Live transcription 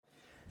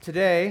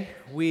Today,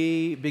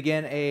 we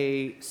begin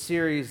a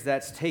series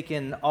that's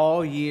taken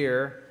all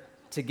year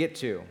to get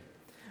to.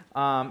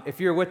 If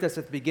you're with us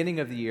at the beginning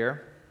of the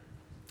year,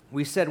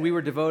 we said we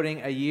were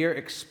devoting a year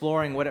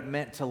exploring what it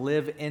meant to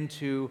live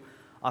into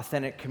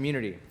authentic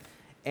community.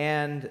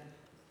 And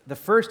the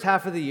first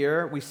half of the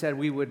year, we said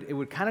it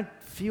would kind of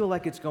feel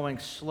like it's going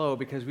slow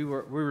because we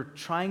were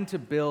trying to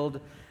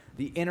build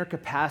the inner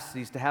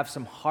capacities to have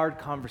some hard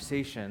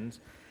conversations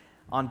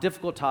on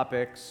difficult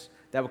topics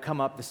that would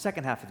come up the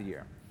second half of the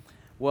year.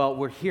 Well,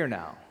 we're here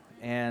now,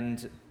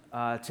 and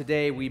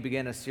today we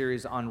begin a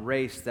series on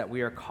race that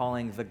we are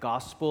calling The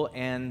Gospel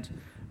and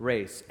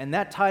Race. And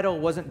that title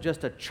wasn't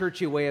just a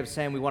churchy way of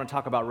saying we want to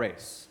talk about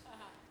race,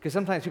 because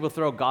sometimes people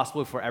throw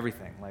gospel for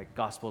everything, like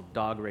gospel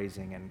dog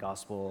raising and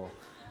gospel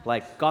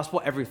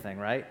everything,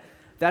 right?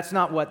 That's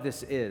not what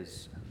this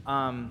is.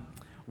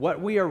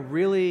 What we are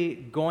really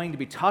going to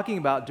be talking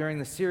about during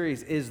the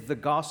series is the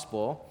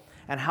gospel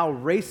and how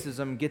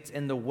racism gets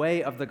in the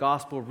way of the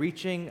gospel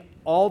reaching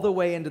all the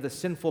way into the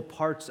sinful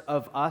parts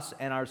of us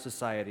and our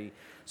society.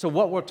 So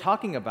what we're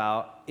talking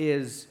about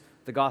is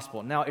the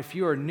gospel. Now, if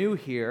you are new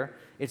here,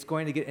 it's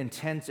going to get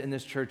intense in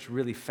this church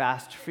really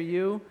fast for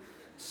you.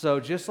 So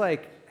just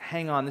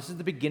hang on. This is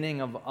the beginning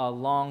of a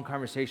long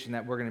conversation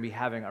that we're going to be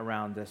having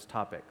around this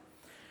topic.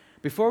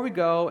 Before we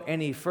go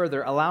any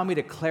further, allow me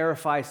to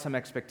clarify some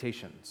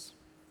expectations.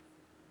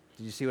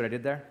 Did you see what I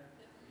did there?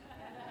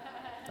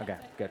 Okay,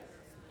 good.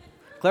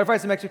 Clarify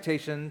some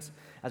expectations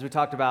as we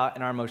talked about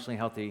in our Emotionally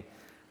Healthy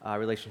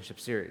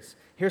Relationship series.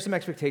 Here's some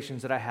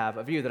expectations that I have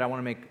of you that I want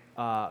to make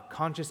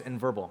conscious and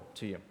verbal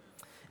to you.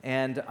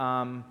 And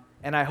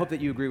I hope that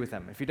you agree with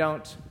them. If you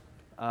don't,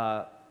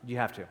 you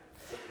have to.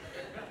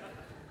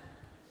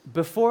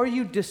 Before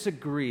you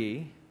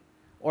disagree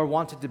or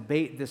want to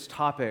debate this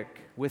topic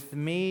with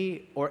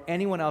me or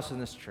anyone else in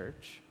this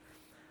church,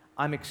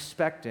 I'm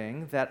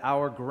expecting that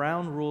our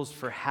ground rules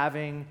for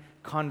having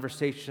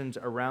conversations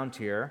around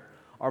here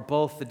are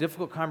both the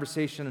Difficult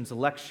Conversations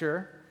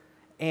lecture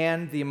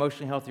and the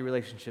Emotionally Healthy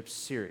Relationships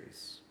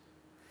series.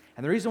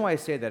 And the reason why I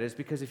say that is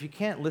because if you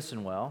can't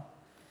listen well,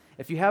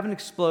 if you haven't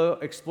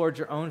explored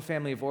your own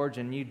family of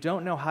origin, you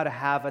don't know how to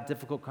have a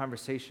difficult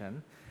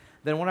conversation,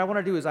 then what I want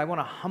to do is I want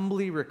to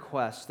humbly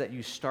request that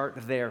you start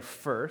there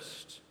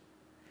first,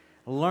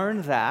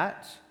 learn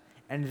that,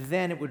 and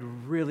then it would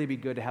really be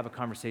good to have a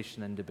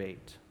conversation and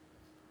debate.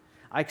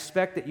 I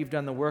expect that you've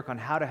done the work on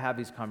how to have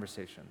these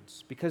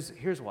conversations, because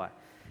here's why.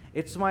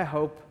 It's my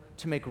hope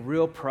to make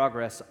real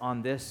progress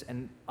on this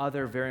and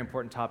other very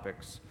important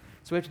topics.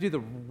 So we have to do the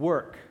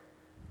work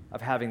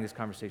of having these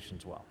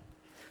conversations well.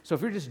 So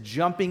if you're just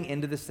jumping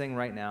into this thing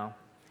right now,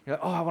 you're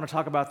like, oh, I want to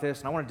talk about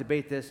this, and I want to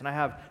debate this, and I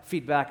have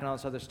feedback and all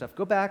this other stuff,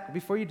 go back,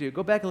 before you do,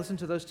 go back and listen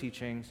to those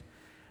teachings,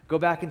 go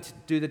back and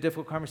do the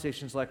Difficult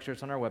Conversations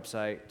lectures on our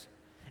website,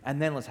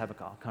 and then let's have a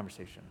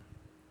conversation.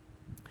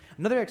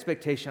 Another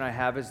expectation I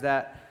have is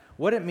that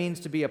what it means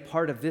to be a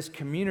part of this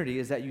community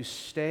is that you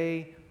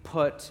stay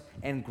put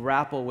and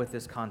grapple with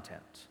this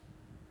content.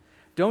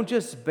 Don't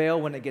just bail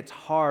when it gets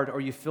hard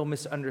or you feel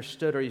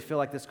misunderstood or you feel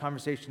like this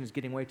conversation is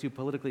getting way too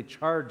politically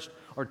charged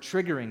or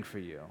triggering for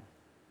you.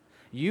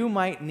 You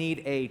might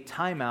need a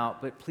timeout,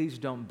 but please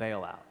don't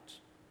bail out.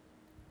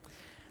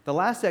 The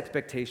last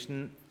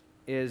expectation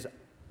is,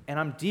 and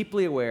I'm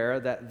deeply aware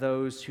that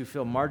those who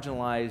feel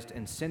marginalized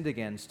and sinned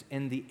against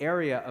in the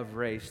area of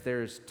race,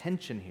 there's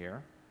tension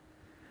here,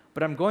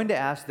 but I'm going to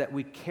ask that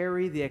we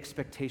carry the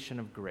expectation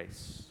of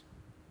grace.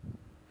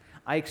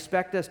 I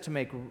expect us to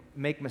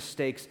make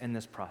mistakes in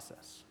this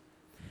process.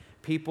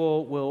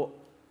 People will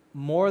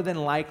more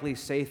than likely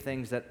say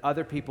things that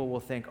other people will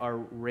think are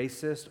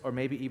racist or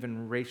maybe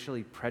even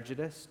racially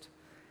prejudiced.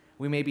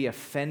 We may be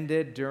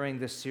offended during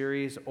this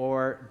series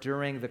or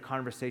during the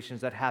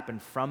conversations that happen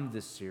from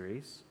this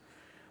series.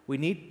 We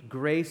need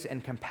grace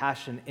and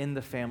compassion in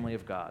the family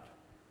of God.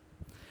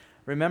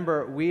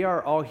 Remember, we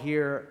are all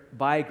here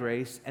by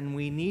grace, and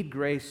we need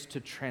grace to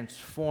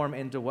transform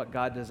into what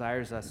God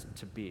desires us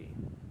to be.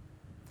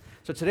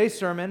 So today's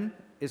sermon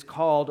is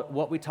called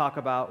What We Talk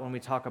About When We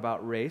Talk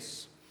About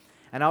Race,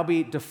 and I'll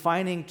be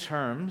defining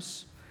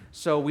terms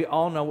so we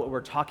all know what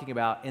we're talking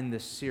about in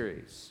this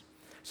series.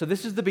 So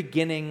this is the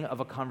beginning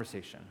of a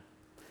conversation.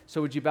 So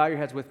would you bow your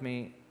heads with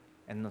me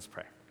and let's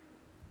pray.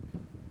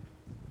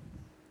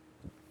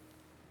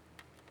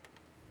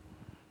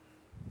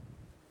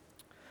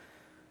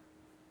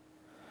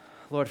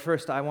 Lord,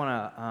 first I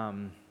want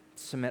to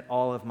submit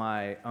all of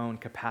my own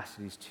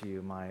capacities to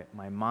you,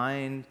 my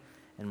mind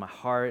and my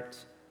heart,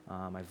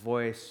 my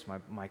voice,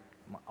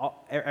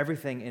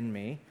 everything in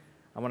me.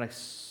 I want to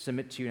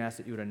submit to you and ask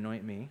that you would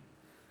anoint me.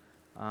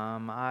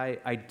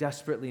 I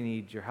desperately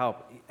need your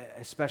help,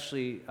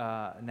 especially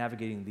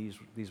navigating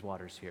these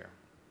waters here.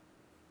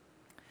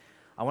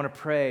 I want to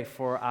pray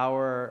for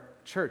our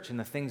church and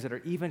the things that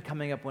are even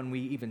coming up when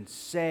we even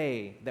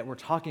say that we're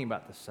talking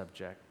about this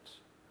subject.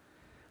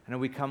 I know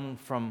we come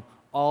from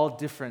all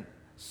different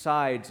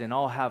sides and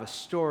all have a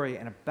story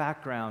and a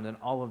background and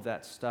all of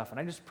that stuff. And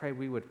I just pray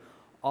we would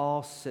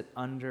all sit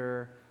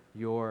under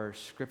your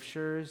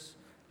scriptures,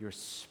 your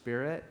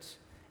Spirit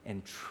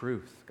and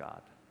truth,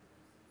 God.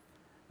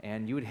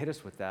 And you would hit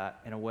us with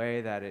that in a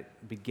way that it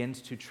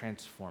begins to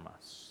transform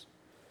us.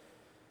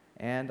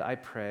 And I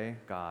pray,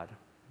 God,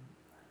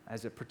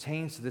 as it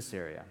pertains to this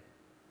area,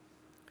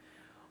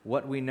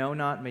 what we know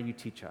not, may you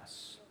teach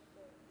us.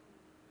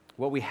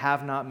 What we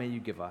have not, may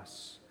you give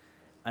us.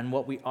 And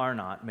what we are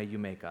not, may you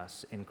make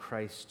us. In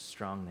Christ's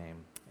strong name,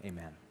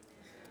 amen.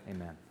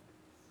 Amen.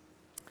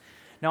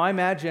 Now, I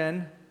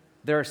imagine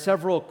there are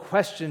several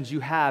questions you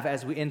have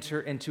as we enter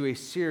into a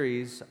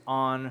series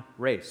on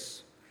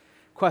race.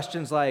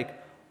 Questions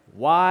like,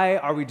 why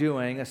are we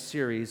doing a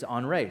series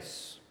on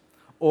race?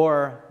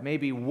 Or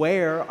maybe,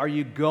 where are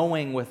you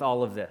going with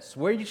all of this?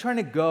 Where are you trying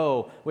to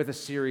go with a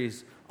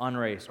series on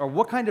race? Or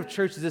what kind of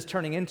church is this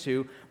turning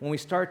into when we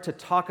start to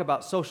talk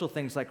about social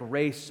things like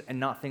race and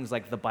not things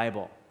like the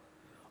Bible?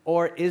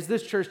 Or is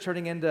this church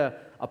turning into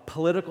a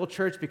political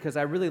church? Because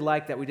I really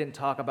like that we didn't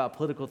talk about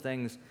political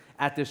things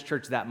at this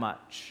church that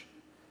much.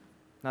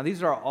 Now,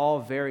 these are all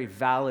very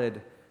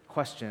valid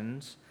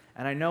questions,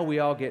 and I know we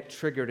all get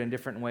triggered in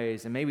different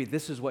ways, and maybe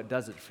this is what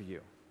does it for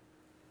you.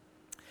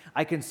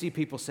 I can see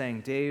people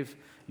saying, Dave,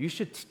 you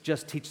should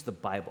just teach the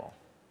Bible.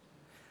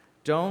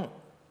 Don't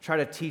try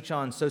to teach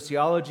on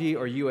sociology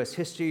or U.S.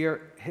 history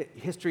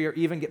or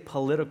even get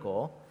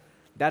political.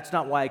 That's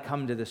not why I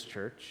come to this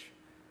church.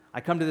 I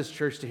come to this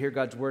church to hear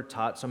God's word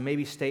taught, so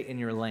maybe stay in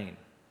your lane.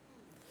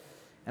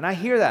 And I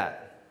hear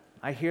that.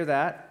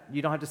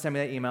 You don't have to send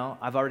me that email.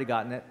 I've already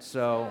gotten it.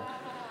 So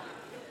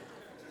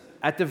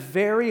at the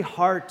very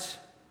heart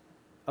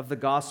of the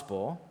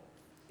gospel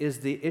is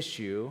the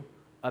issue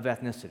of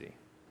ethnicity.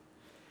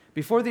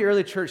 Before the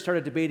early church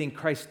started debating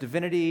Christ's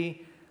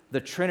divinity,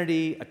 the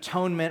Trinity,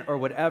 atonement, or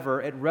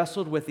whatever, it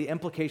wrestled with the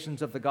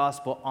implications of the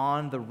gospel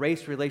on the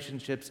race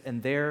relationships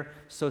in their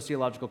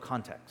sociological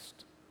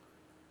context.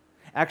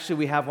 Actually,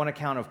 we have one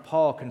account of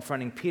Paul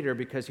confronting Peter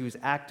because he was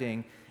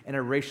acting in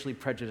a racially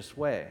prejudiced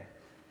way.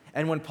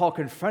 And when Paul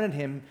confronted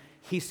him,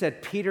 he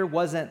said Peter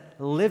wasn't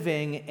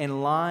living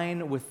in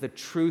line with the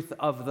truth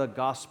of the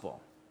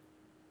gospel.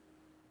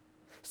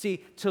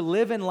 See, to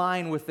live in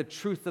line with the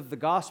truth of the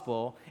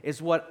gospel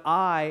is what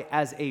I,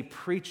 as a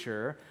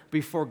preacher,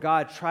 before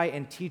God, try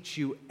and teach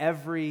you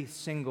every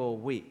single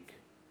week.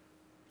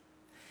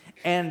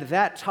 And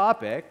that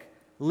topic,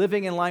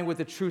 living in line with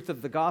the truth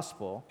of the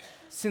gospel,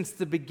 since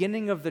the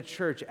beginning of the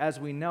church as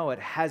we know it,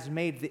 has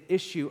made the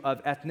issue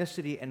of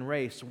ethnicity and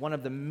race one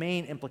of the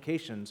main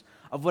implications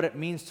of what it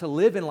means to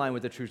live in line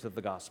with the truth of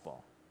the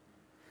gospel.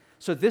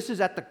 So this is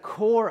at the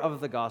core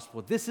of the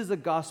gospel. This is a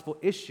gospel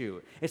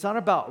issue. It's not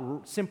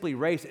about simply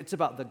race, it's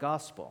about the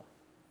gospel.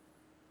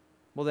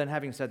 Well, then,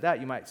 having said that,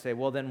 you might say,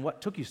 well, then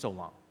what took you so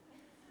long?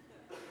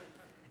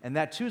 And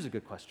that, too, is a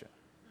good question.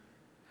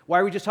 Why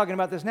are we just talking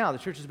about this now? The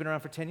church has been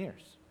around for 10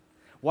 years.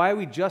 Why are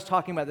we just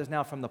talking about this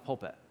now from the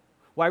pulpit?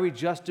 Why are we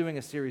just doing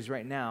a series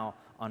right now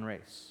on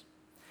race?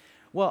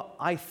 Well,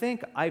 I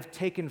think I've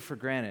taken for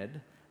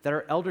granted that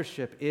our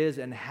eldership is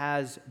and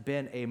has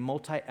been a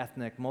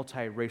multi-ethnic,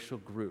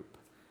 multiracial group,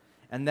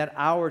 and that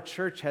our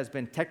church has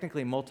been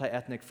technically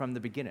multi-ethnic from the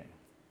beginning.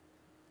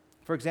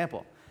 For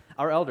example,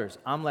 our elders,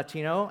 I'm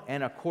Latino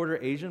and a quarter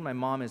Asian. My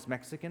mom is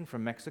Mexican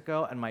from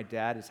Mexico, and my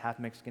dad is half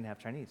Mexican, half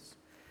Chinese.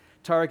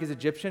 Tarek is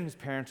Egyptian. His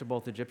parents are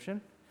both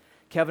Egyptian.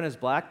 Kevin is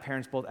black,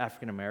 parents both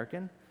African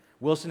American.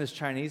 Wilson is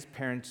Chinese,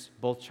 parents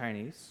both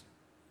Chinese.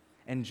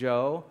 And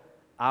Joe,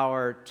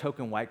 our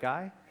token white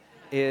guy,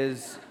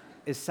 is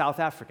South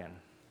African.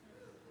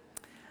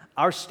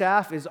 Our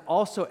staff is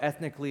also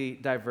ethnically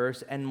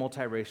diverse and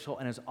multiracial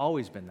and has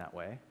always been that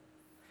way.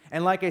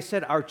 And like I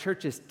said, our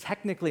church is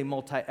technically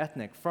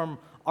multi-ethnic. From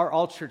our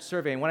all-church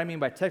survey, and what I mean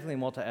by technically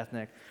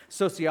multi-ethnic,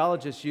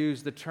 sociologists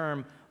use the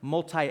term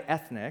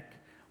multi-ethnic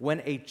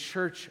when a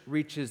church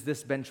reaches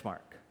this benchmark,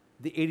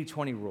 the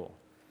 80-20 rule.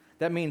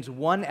 That means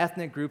one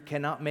ethnic group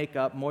cannot make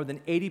up more than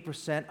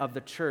 80% of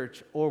the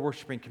church or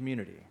worshiping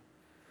community.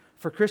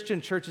 For Christian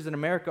churches in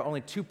America,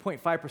 only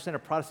 2.5%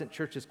 of Protestant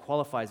churches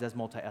qualifies as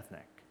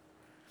multi-ethnic.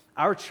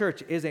 Our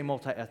church is a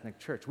multi-ethnic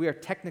church. We are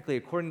technically,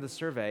 according to the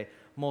survey,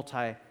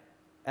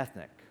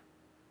 multi-ethnic.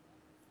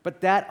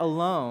 But that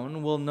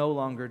alone will no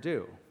longer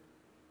do.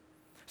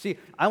 See,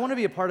 I want to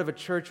be a part of a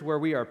church where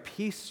we are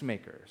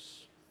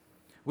peacemakers.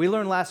 We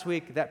learned last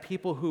week that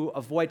people who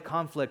avoid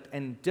conflict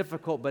and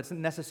difficult but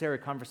necessary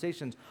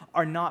conversations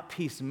are not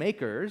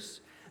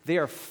peacemakers. They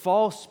are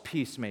false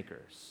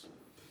peacemakers.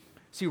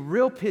 See,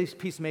 real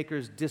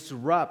peacemakers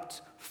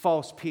disrupt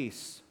false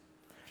peace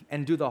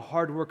and do the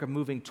hard work of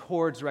moving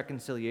towards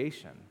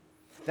reconciliation.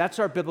 That's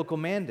our biblical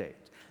mandate.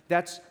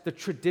 That's the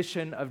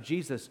tradition of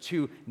Jesus,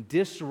 to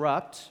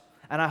disrupt,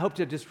 and I hope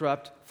to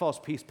disrupt false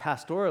peace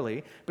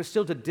pastorally, but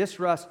still to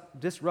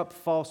disrupt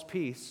false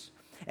peace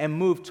and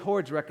move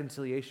towards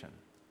reconciliation.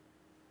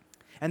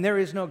 And there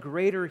is no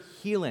greater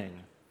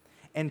healing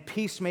and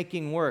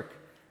peacemaking work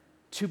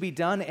to be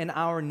done in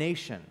our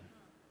nation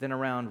than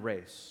around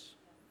race.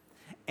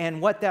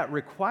 And what that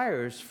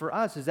requires for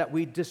us is that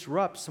we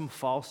disrupt some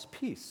false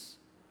peace.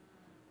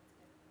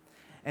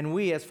 And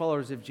we, as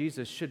followers of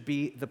Jesus, should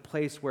be the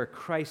place where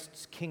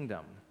Christ's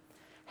kingdom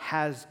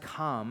has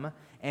come,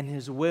 and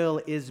his will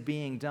is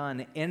being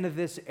done in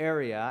this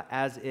area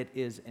as it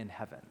is in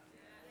heaven.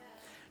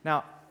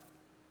 Now,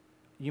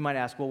 you might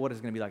ask, well, what is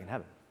it going to be like in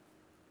heaven?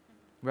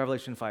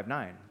 Revelation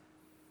 5:9,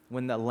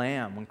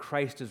 when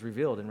Christ is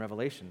revealed in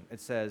Revelation,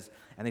 it says,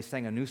 and they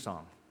sang a new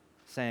song,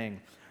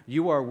 saying,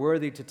 "You are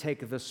worthy to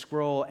take the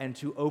scroll and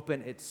to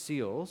open its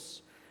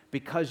seals,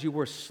 because you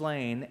were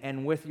slain,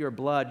 and with your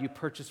blood you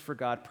purchased for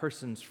God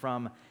persons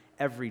from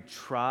every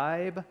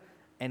tribe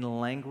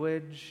and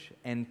language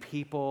and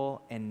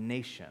people and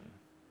nation.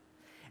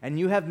 And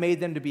you have made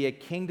them to be a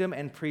kingdom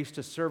and priests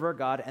to serve our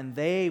God, and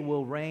they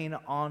will reign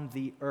on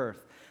the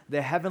earth."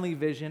 The heavenly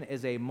vision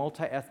is a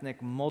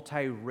multi-ethnic,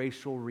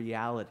 multiracial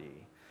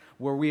reality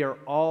where we are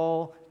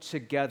all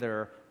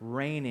together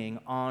reigning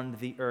on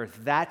the earth.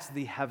 That's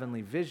the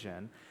heavenly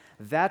vision.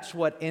 That's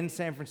what in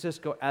San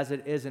Francisco as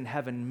it is in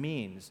heaven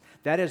means.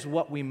 That is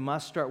what we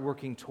must start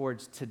working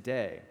towards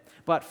today.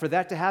 But for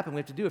that to happen, we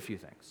have to do a few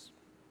things.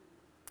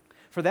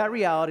 For that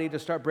reality to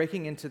start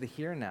breaking into the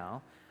here and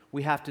now,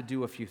 we have to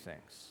do a few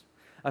things.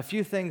 A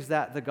few things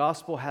that the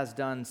gospel has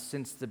done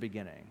since the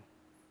beginning.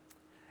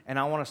 And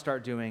I want to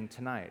start doing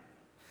tonight.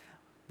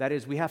 That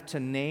is, we have to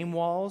name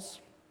walls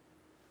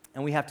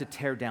and we have to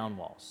tear down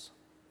walls.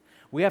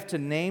 We have to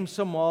name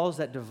some walls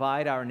that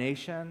divide our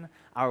nation,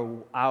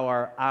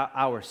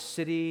 our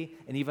city,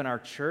 and even our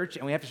church,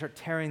 and we have to start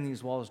tearing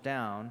these walls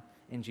down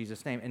in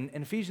Jesus' name.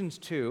 In Ephesians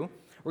 2,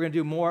 we're going to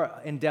do more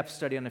in-depth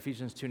study on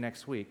Ephesians 2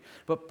 next week.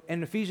 But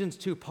in Ephesians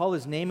 2, Paul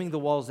is naming the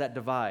walls that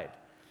divide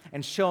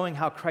and showing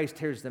how Christ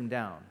tears them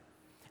down.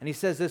 And he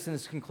says this in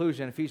his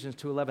conclusion, Ephesians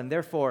 2:11,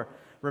 "Therefore,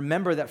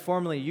 remember that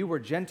formerly you were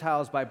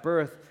Gentiles by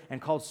birth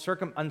and called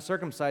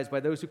uncircumcised by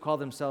those who call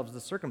themselves the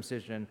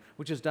circumcision,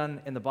 which is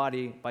done in the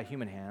body by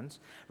human hands.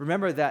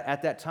 Remember that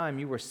at that time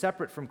you were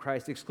separate from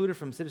Christ, excluded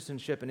from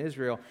citizenship in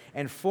Israel,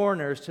 and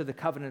foreigners to the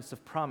covenants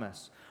of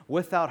promise,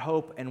 without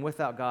hope and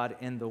without God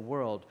in the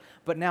world.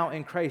 But now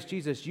in Christ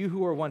Jesus, you who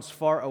were once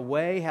far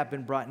away have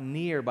been brought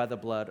near by the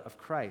blood of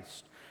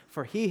Christ.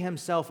 For he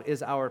himself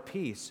is our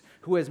peace,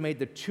 who has made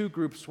the two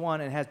groups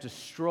one and has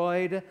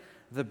destroyed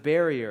the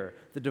barrier,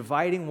 the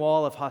dividing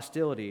wall of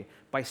hostility,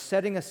 by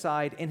setting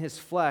aside in his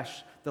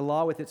flesh the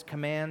law with its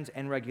commands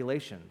and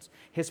regulations.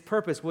 His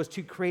purpose was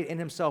to create in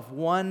himself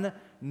one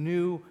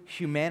new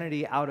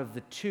humanity out of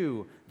the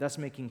two, thus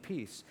making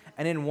peace,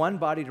 and in one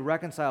body to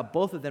reconcile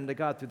both of them to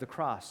God through the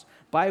cross,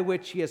 by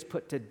which he has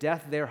put to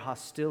death their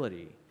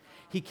hostility.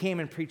 He came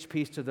and preached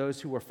peace to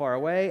those who were far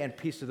away and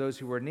peace to those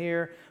who were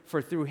near,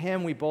 for through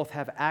him we both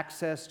have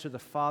access to the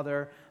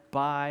Father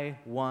by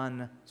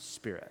one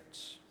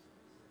Spirit."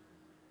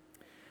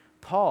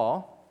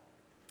 Paul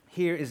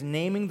here is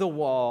naming the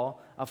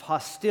wall of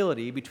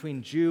hostility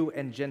between Jew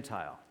and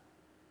Gentile,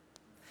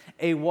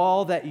 a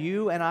wall that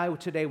you and I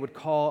today would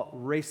call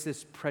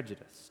racist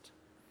prejudice,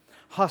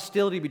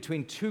 hostility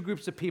between two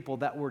groups of people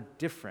that were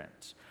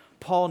different.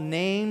 Paul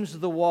names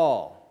the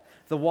wall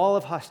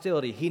of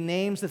hostility. He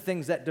names the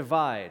things that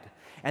divide.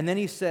 And then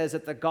he says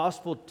that the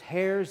gospel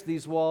tears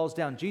these walls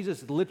down.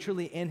 Jesus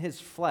literally in his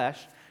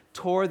flesh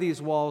tore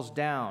these walls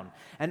down.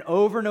 And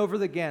over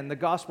again, the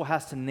gospel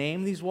has to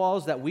name these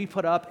walls that we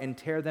put up and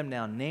tear them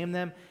down. Name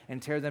them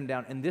and tear them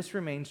down. And this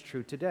remains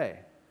true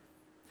today.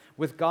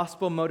 With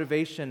gospel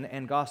motivation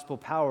and gospel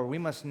power, we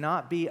must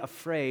not be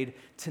afraid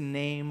to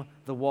name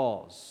the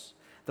walls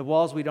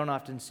we don't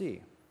often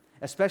see,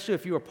 especially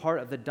if you are part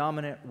of the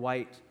dominant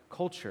white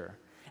culture.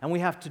 And we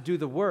have to do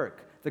the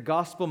work, the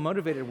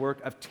gospel-motivated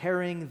work of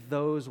tearing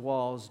those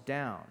walls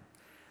down.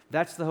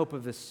 That's the hope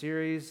of this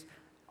series.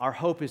 Our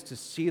hope is to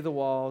see the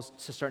walls,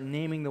 to start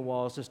naming the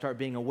walls, to start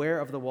being aware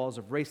of the walls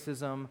of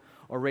racism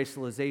or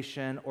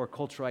racialization or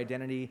cultural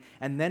identity,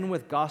 and then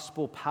with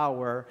gospel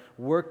power,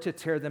 work to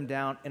tear them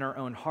down in our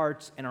own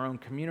hearts, in our own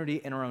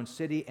community, in our own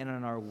city, and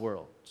in our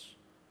world.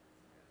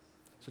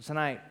 So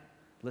tonight,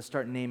 let's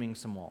start naming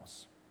some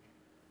walls.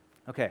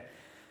 Okay,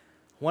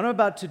 what I'm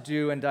about to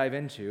do and dive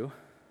into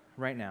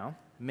right now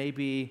may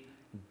be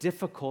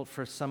difficult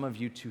for some of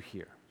you to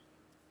hear.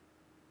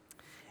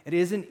 It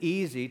isn't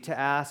easy to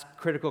ask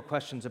critical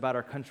questions about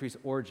our country's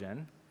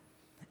origin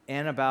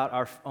and about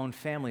our own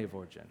family of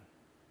origin.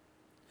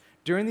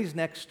 During these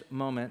next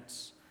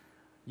moments,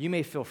 you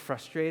may feel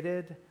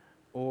frustrated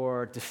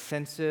or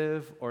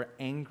defensive or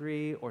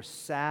angry or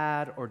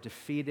sad or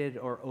defeated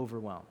or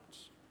overwhelmed.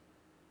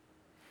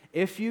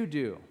 If you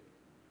do,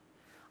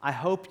 I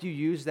hope you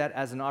use that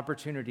as an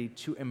opportunity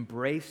to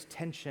embrace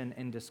tension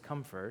and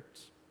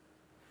discomfort,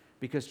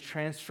 because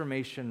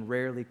transformation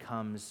rarely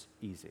comes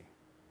easy.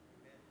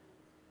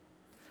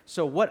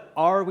 So what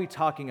are we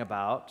talking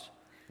about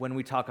when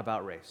we talk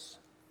about race?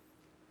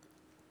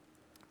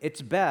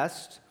 It's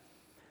best,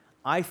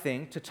 I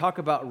think, to talk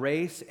about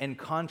race in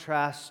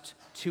contrast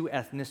to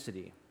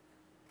ethnicity.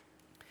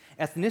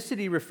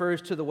 Ethnicity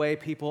refers to the way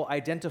people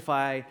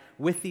identify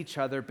with each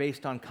other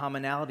based on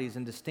commonalities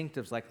and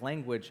distinctives like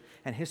language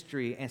and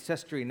history,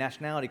 ancestry,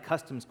 nationality,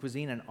 customs,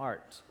 cuisine, and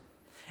art.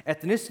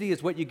 Ethnicity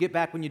is what you get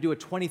back when you do a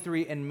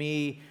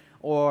 23andMe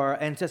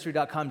or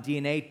Ancestry.com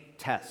DNA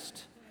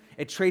test.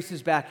 It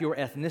traces back your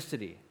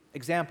ethnicity.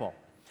 Example,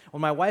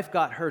 when my wife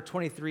got her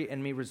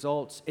 23andMe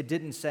results, it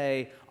didn't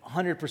say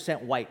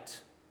 100%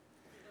 white.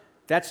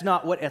 That's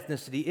not what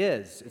ethnicity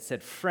is. It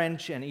said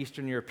French and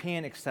Eastern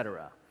European,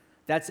 etc.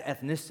 That's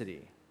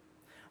ethnicity.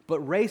 But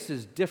race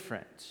is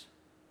different.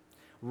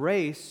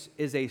 Race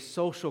is a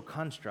social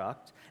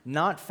construct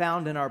not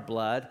found in our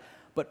blood,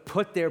 but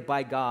put there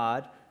by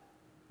God,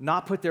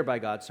 not put there by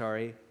God,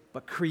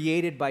 but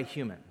created by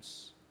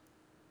humans.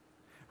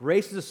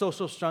 Race is a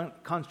social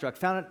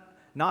construct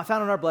not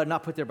found in our blood,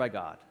 not put there by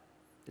God.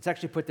 It's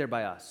actually put there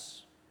by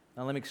us.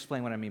 Now let me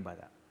explain what I mean by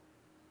that.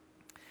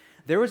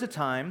 There was a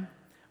time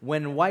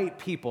when white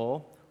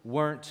people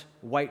weren't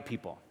white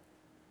people.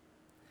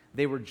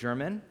 They were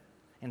German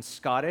and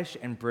Scottish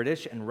and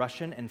British and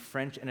Russian and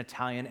French and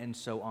Italian and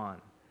so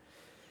on.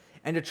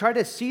 And to try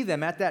to see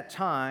them at that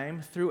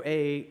time through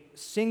a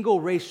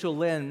single racial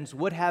lens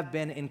would have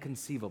been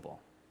inconceivable.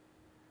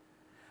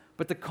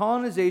 But the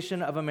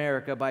colonization of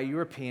America by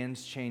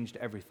Europeans changed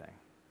everything.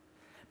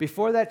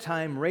 Before that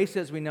time, race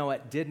as we know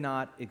it did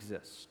not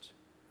exist.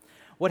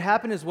 What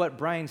happened is what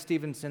Bryan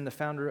Stevenson, the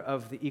founder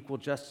of the Equal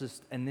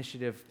Justice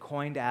Initiative,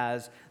 coined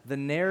as the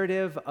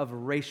narrative of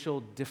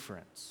racial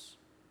difference.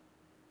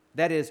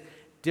 That is,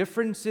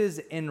 differences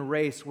in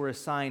race were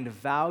assigned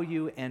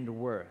value and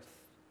worth.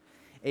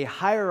 A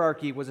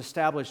hierarchy was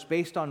established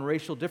based on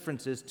racial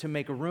differences to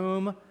make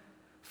room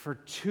for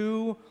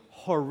two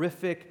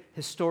horrific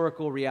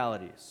historical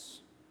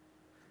realities: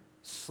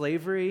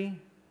 slavery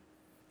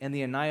and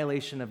the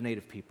annihilation of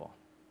Native people.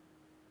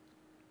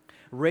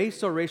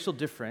 Race or racial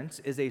difference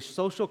is a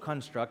social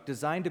construct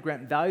designed to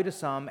grant value to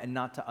some and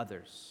not to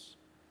others.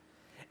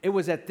 It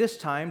was at this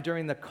time,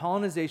 during the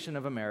colonization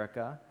of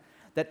America,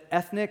 that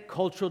ethnic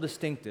cultural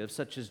distinctives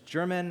such as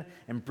German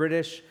and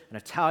British and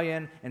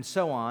Italian and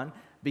so on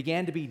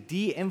began to be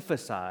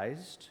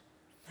de-emphasized,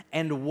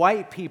 and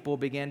white people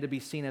began to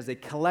be seen as a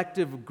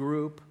collective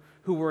group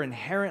who were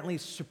inherently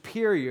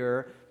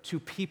superior to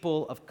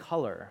people of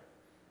color,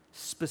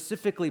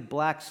 specifically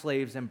black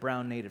slaves and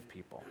brown Native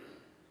people.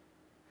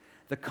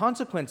 The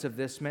consequence of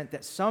this meant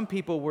that some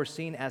people were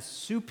seen as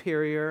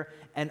superior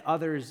and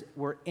others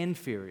were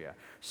inferior.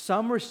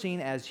 Some were seen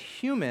as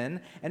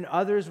human and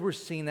others were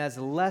seen as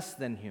less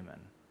than human.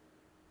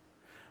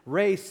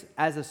 Race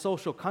as a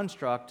social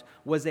construct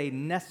was a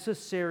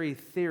necessary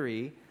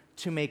theory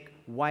to make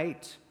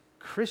white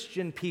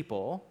Christian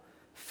people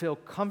feel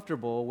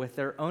comfortable with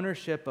their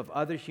ownership of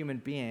other human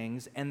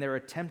beings and their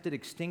attempted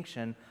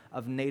extinction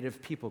of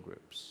Native people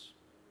groups.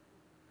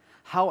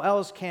 How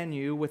else can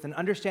you, with an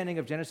understanding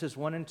of Genesis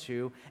 1 and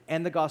 2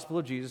 and the gospel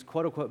of Jesus,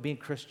 quote unquote, being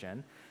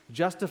Christian,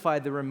 justify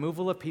the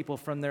removal of people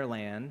from their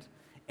land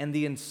and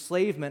the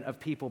enslavement of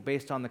people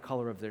based on the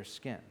color of their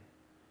skin?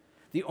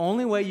 The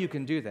only way you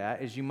can do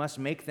that is you must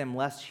make them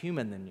less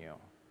human than you.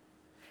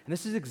 And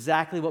this is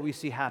exactly what we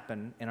see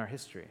happen in our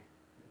history.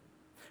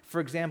 For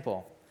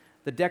example,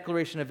 the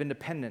Declaration of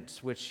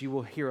Independence, which you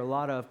will hear a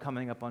lot of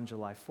coming up on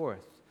July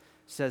 4th,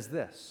 says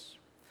this: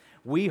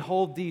 "We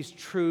hold these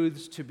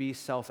truths to be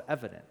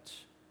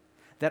self-evident,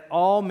 that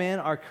all men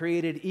are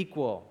created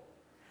equal,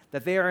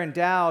 that they are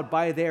endowed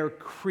by their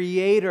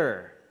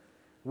Creator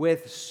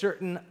with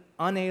certain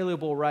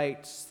unalienable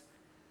rights,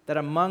 that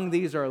among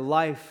these are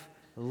life,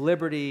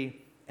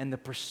 liberty, and the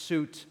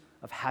pursuit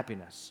of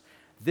happiness."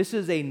 This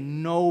is a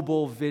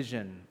noble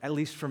vision, at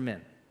least for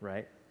men,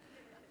 right?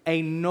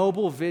 A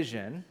noble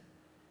vision.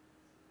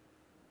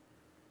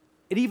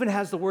 It even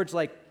has the words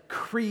like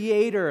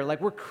Creator,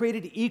 like we're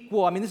created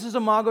equal. I mean, this is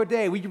Imago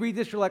Dei. We read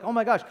this, you're like, oh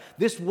my gosh,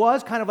 this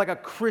was kind of like a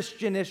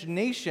Christianish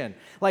nation.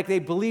 Like they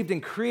believed in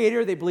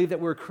Creator, they believed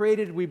that we're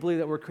created, we believe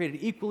that we're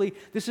created equally.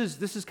 This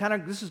is kind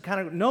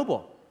of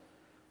noble.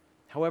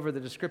 However,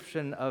 the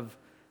description of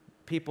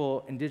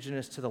people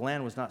indigenous to the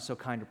land was not so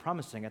kind or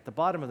promising. At the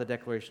bottom of the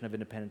Declaration of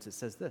Independence, it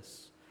says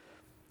this: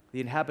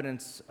 "The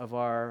inhabitants of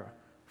our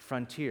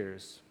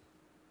frontiers,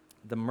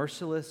 the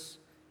merciless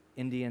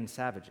Indian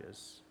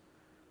savages,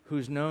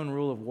 whose known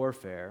rule of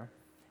warfare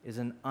is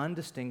an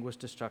undistinguished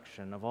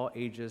destruction of all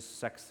ages,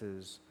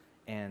 sexes,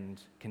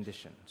 and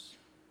conditions."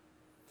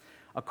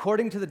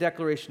 According to the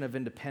Declaration of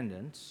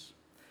Independence,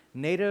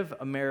 Native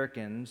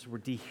Americans were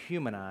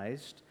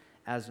dehumanized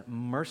as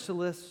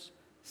merciless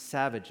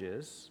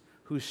savages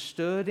who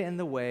stood in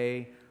the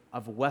way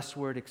of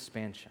westward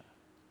expansion.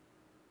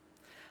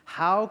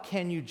 How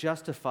can you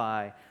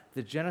justify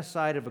the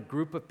genocide of a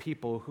group of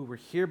people who were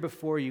here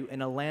before you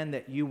in a land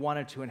that you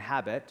wanted to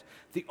inhabit?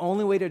 The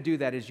only way to do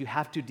that is you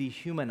have to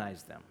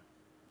dehumanize them.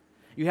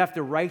 You have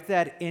to write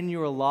that in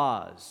your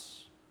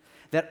laws,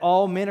 that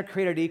all men are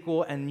created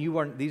equal and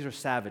these are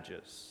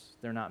savages.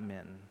 They're not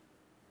men.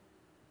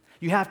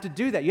 You have to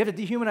do that. You have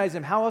to dehumanize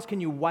them. How else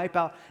can you wipe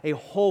out a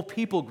whole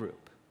people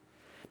group?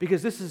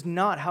 Because this is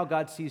not how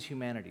God sees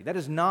humanity. That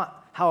is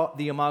not how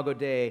the Imago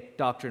Dei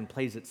doctrine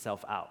plays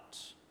itself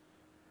out.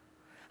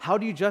 How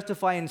do you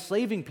justify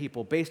enslaving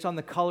people based on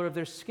the color of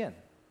their skin?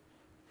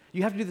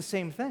 You have to do the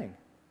same thing.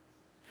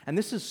 And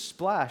this is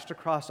splashed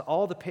across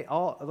all the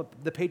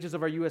pages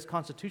of our U.S.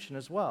 Constitution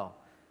as well.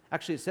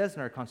 Actually, it says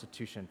in our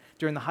Constitution,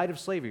 during the height of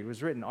slavery, it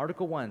was written,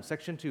 Article 1,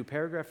 Section 2,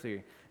 Paragraph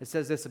 3, it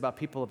says this about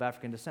people of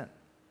African descent.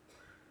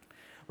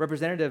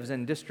 Representatives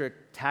and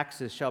district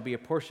taxes shall be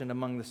apportioned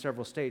among the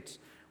several states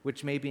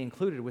which may be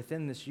included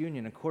within this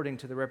union according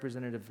to the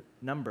representative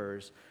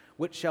numbers,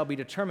 which shall be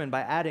determined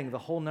by adding the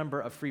whole number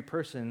of free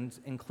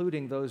persons,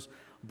 including those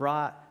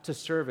brought to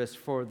service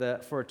for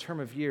a term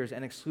of years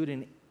and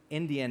excluding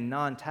Indian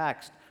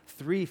non-taxed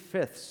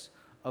 3/5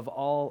 of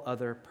all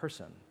other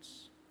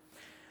persons.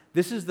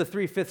 This is the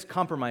 3/5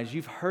 compromise.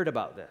 You've heard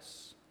about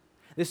this.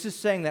 This is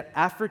saying that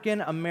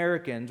African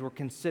Americans were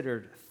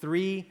considered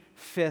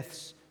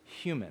 3/5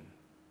 human.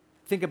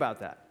 Think about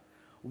that.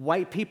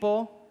 White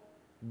people,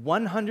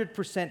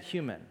 100%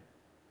 human.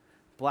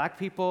 Black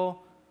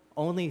people,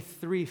 only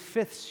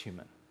 3/5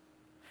 human.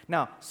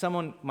 Now,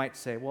 someone might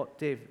say, well,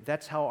 Dave,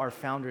 that's how our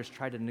founders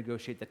tried to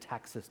negotiate the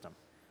tax system.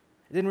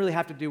 It didn't really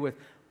have to do with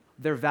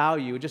their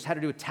value. It just had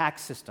to do with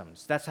tax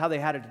systems. That's how they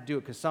had to do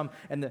it, because some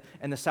in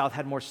the South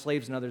had more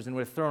slaves than others and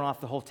would have thrown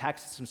off the whole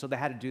tax system, so they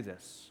had to do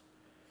this.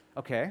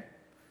 Okay,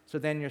 so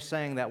then you're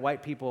saying that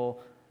white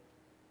people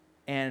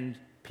and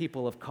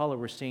people of color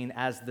were seen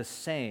as the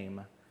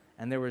same,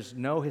 and there was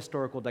no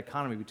historical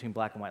dichotomy between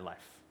black and white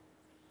life.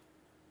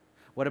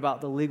 What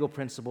about the legal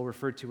principle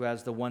referred to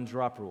as the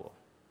one-drop rule?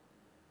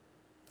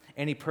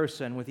 Any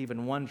person with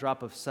even one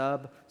drop of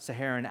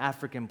sub-Saharan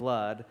African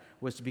blood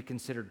was to be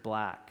considered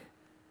black,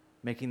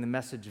 making the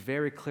message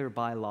very clear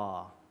by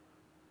law.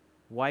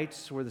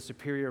 Whites were the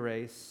superior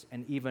race,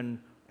 and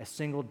even a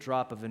single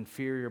drop of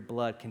inferior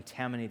blood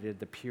contaminated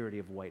the purity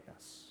of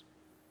whiteness.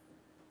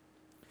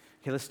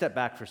 Okay, let's step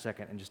back for a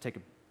second and just take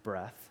a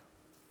breath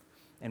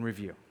and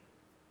review.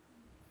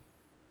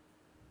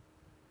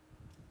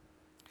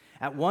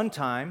 At one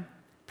time,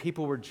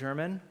 people were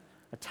German,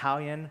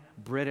 Italian,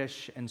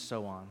 British, and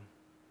so on.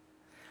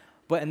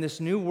 But in this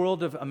new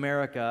world of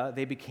America,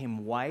 they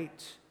became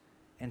white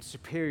and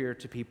superior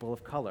to people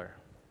of color.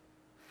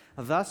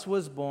 Thus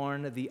was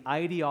born the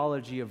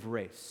ideology of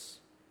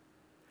race.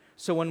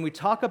 So when we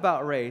talk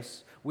about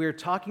race, we are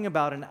talking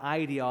about an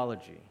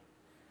ideology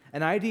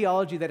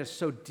that is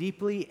so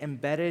deeply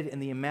embedded in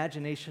the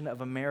imagination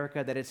of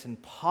America that it's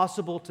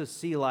impossible to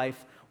see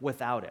life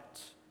without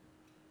it.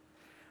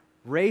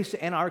 Race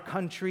in our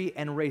country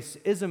and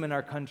racism in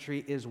our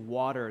country is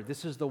water.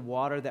 This is the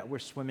water that we're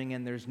swimming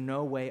in. There's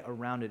no way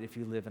around it if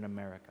you live in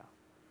America.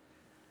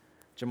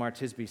 Jemar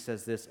Tisby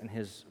says this in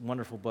his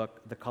wonderful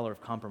book, The Color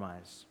of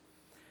Compromise.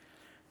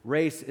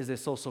 Race is a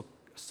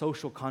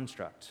social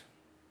construct.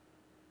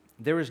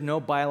 There is no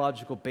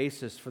biological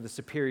basis for the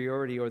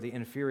superiority or the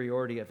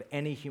inferiority of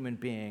any human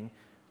being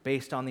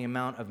based on the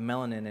amount of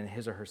melanin in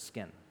his or her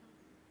skin.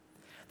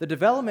 The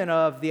development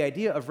of the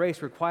idea of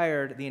race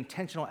required the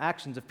intentional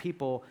actions of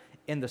people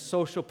in the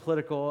social,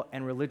 political,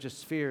 and religious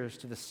spheres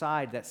to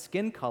decide that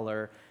skin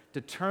color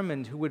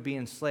determined who would be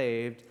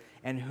enslaved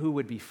and who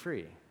would be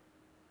free.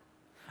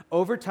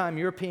 Over time,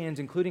 Europeans,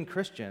 including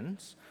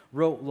Christians,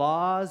 wrote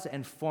laws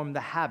and formed the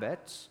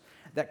habits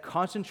that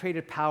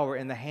concentrated power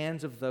in the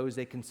hands of those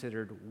they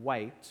considered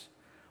white,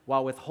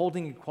 while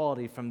withholding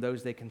equality from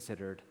those they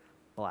considered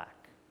black.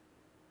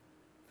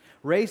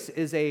 Race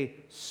is a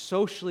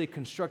socially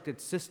constructed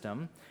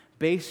system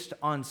based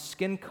on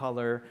skin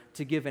color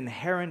to give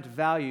inherent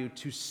value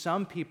to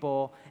some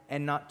people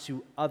and not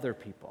to other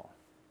people.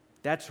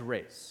 That's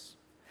race.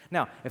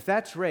 Now, if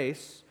that's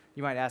race,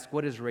 you might ask,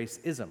 what is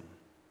racism?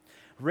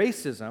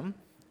 Racism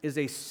is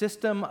a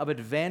system of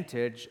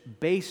advantage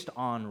based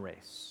on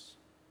race.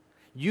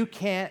 You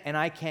can't and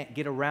I can't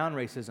get around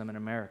racism in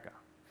America.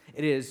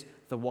 It is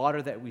the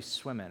water that we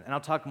swim in. And I'll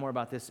talk more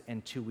about this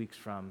in 2 weeks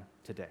from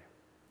today.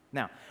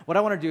 Now, what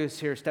I want to do is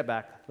here, step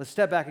back. Let's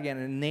step back again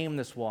and name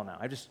this wall now.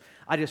 I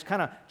just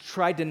kind of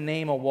tried to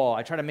name a wall.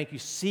 I try to make you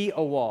see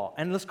a wall.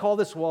 And let's call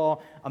this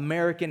wall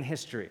American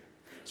history.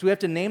 So we have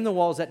to name the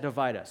walls that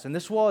divide us. And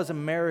this wall is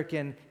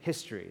American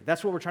history.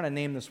 That's what we're trying to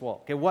name this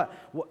wall. Okay,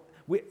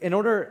 in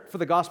order for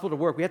the gospel to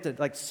work, we have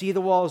to see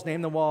the walls,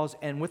 name the walls,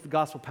 and with the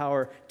gospel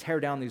power, tear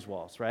down these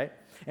walls, right?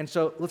 And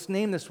so let's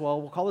name this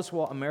wall. We'll call this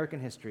wall American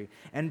history.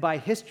 And by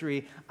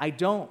history, I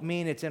don't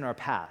mean it's in our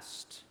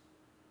past,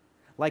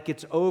 like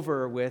it's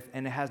over with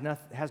and it has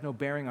no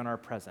bearing on our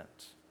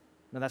present.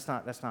 No, that's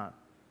not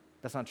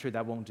true.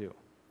 That won't do.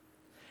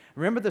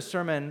 Remember the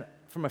sermon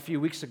from a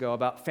few weeks ago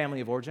about family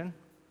of origin?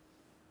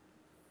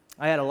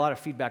 I had a lot of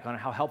feedback on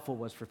how helpful it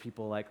was for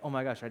people. Like, oh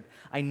my gosh,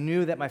 I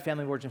knew that my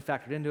family of origin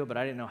factored into it, but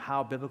I didn't know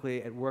how biblically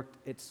it worked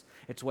its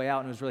way out,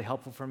 and it was really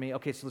helpful for me.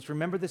 Okay, so let's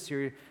remember this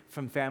series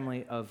from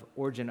family of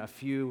origin a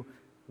few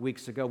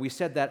weeks ago. We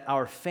said that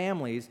our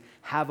families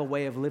have a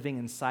way of living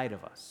inside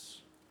of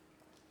us.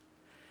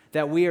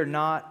 That we are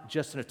not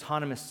just an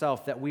autonomous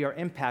self, that we are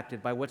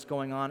impacted by what's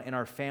going on in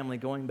our family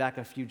going back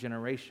a few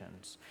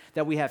generations.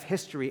 That we have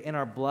history in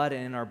our blood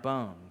and in our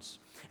bones.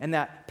 And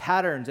that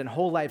patterns and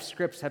whole life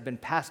scripts have been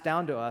passed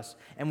down to us,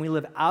 and we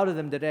live out of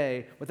them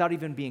today without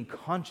even being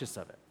conscious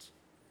of it.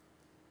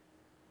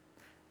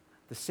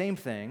 The same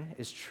thing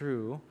is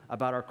true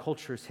about our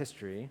culture's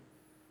history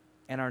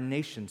and our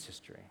nation's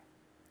history.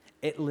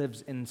 It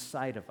lives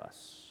inside of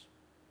us.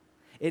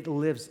 It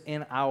lives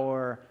in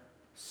our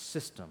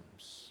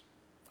systems.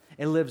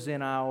 It lives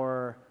in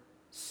our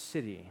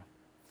city.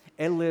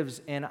 It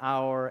lives in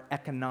our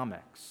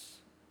economics.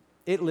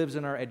 It lives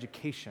in our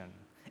education.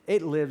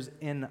 It lives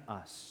in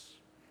us.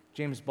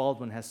 James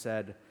Baldwin has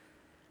said,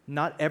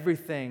 "Not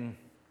everything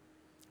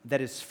that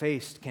is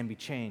faced can be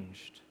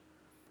changed,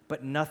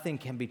 but nothing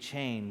can be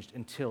changed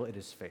until it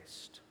is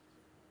faced."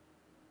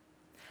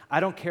 I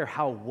don't care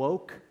how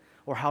woke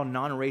or how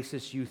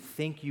non-racist you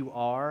think you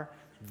are,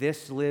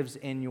 this lives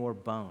in your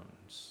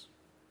bones.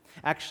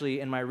 Actually,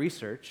 in my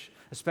research,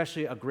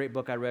 especially a great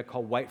book I read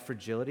called White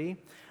Fragility,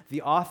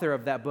 the author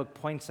of that book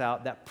points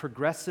out that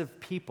progressive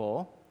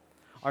people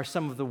are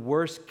some of the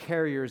worst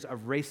carriers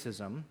of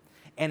racism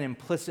and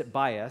implicit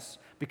bias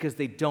because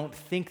they don't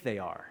think they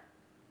are.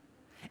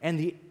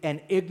 And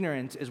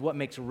ignorance is what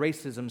makes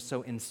racism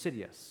so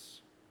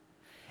insidious.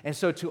 And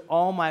so to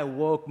all my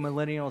woke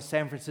millennial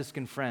San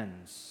Franciscan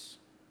friends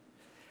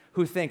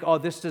who think, oh,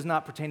 this does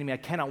not pertain to me, I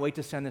cannot wait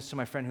to send this to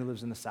my friend who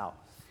lives in the South.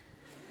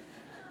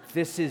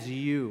 This is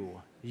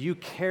you. You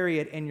carry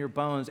it in your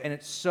bones, and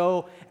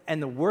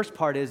the worst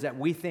part is that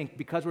we think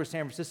because we're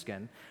San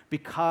Franciscan,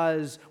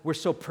 because we're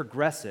so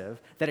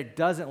progressive, that it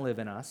doesn't live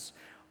in us.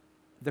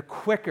 The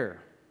quicker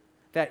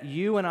that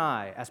you and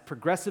I, as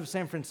progressive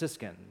San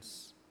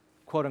Franciscans,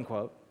 quote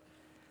unquote,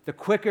 the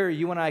quicker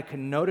you and I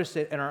can notice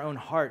it in our own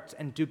hearts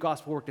and do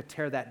gospel work to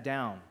tear that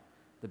down,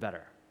 the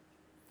better.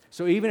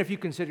 So even if you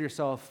consider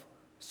yourself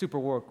super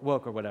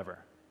woke or whatever,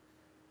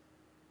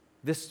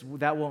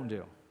 that won't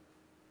do.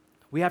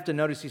 We have to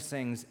notice these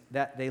things,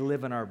 that they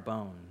live in our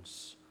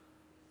bones.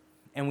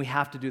 And we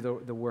have to do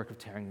the work of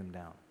tearing them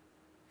down.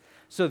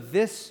 So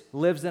this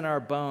lives in our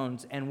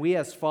bones, and we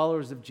as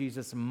followers of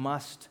Jesus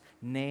must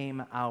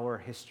name our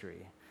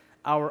history,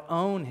 our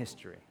own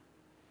history,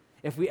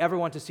 if we ever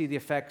want to see the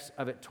effects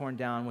of it torn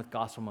down with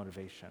gospel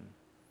motivation.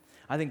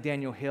 I think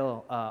Daniel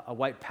Hill, a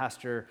white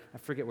pastor, I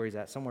forget where he's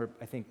at, somewhere,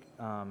 I think,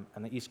 on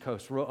the East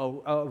Coast,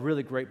 wrote a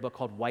really great book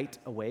called White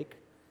Awake,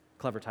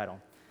 clever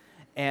title.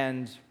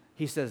 And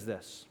he says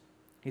this.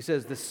 He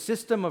says, the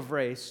system of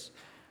race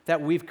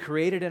that we've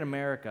created in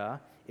America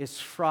is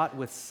fraught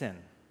with sin.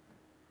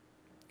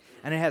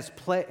 And it has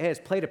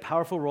played a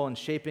powerful role in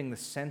shaping the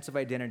sense of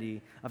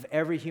identity of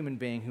every human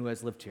being who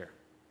has lived here.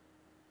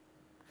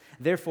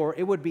 Therefore,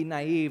 it would be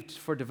naive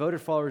for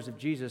devoted followers of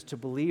Jesus to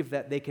believe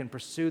that they can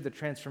pursue the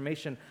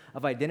transformation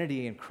of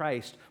identity in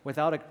Christ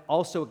without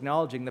also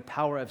acknowledging the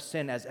power of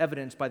sin as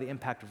evidenced by the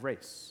impact of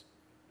race.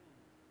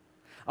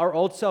 Our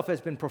old self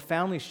has been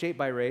profoundly shaped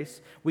by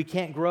race. We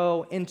can't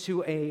grow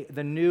into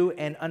the new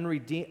and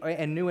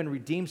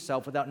redeemed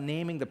self without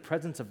naming the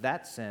presence of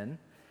that sin,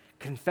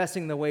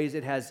 confessing the ways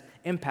it has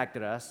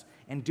impacted us,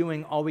 and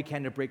doing all we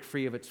can to break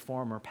free of its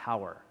former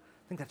power.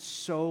 I think that's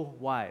so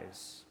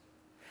wise.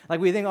 Like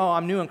we think, oh,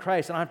 I'm new in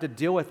Christ, I don't have to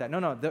deal with that.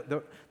 No,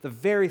 the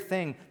very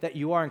thing that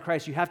you are in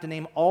Christ, you have to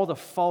name all the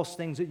false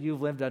things that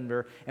you've lived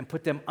under and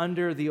put them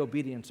under the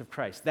obedience of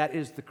Christ. That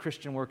is the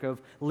Christian work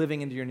of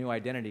living into your new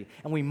identity.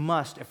 And we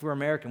must, if we're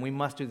American, we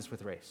must do this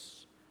with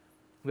race.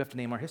 We have to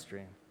name our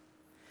history.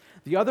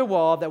 The other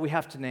wall that we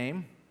have to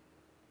name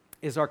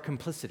is our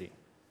complicity.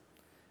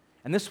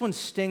 And this one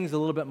stings a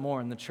little bit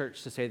more in the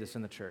church to say this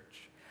in the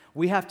church.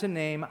 We have to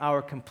name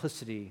our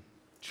complicity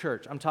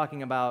church. I'm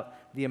talking about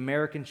the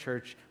American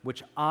church,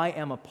 which I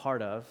am a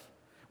part of,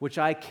 which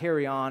I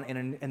carry on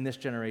in this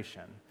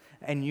generation,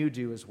 and you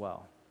do as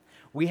well.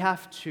 We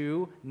have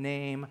to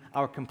name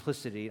our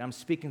complicity. I'm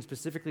speaking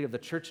specifically of the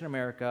church in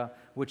America,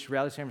 which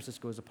Reality San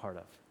Francisco is a part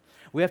of.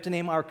 We have to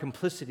name our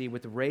complicity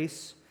with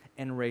race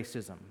and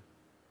racism.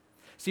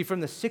 See,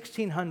 from the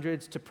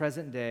 1600s to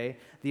present day,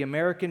 the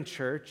American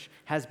church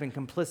has been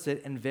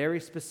complicit in very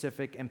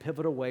specific and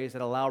pivotal ways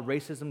that allow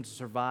racism to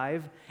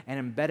survive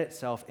and embed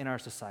itself in our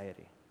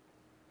society.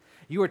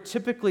 You are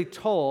typically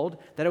told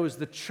that it was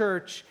the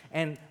church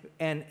and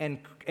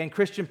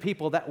Christian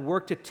people that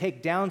worked to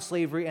take down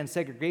slavery and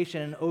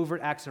segregation and overt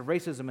acts of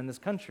racism in this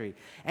country.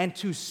 And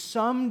to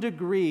some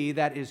degree,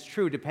 that is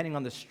true, depending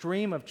on the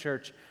stream of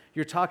church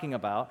you're talking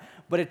about.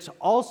 But it's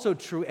also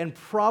true, and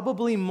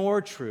probably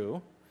more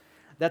true,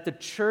 that the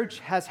church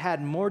has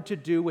had more to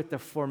do with the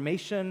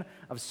formation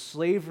of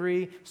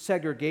slavery,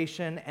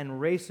 segregation, and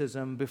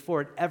racism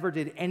before it ever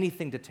did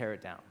anything to tear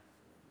it down.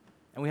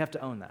 And we have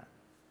to own that.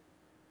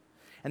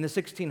 In the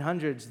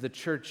 1600s, the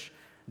church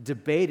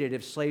debated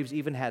if slaves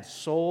even had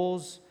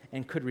souls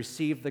and could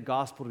receive the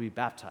gospel to be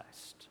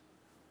baptized.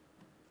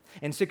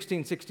 In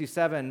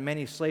 1667,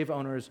 many slave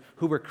owners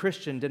who were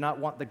Christian did not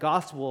want the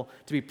gospel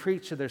to be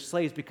preached to their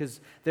slaves because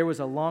there was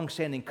a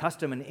long-standing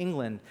custom in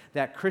England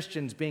that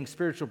Christians, being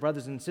spiritual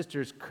brothers and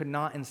sisters, could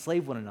not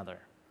enslave one another.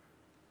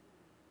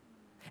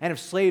 And if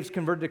slaves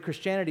converted to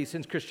Christianity,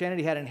 since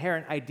Christianity had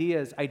inherent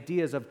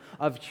ideas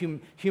of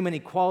human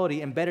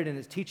equality embedded in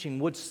its teaching,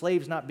 would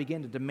slaves not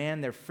begin to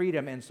demand their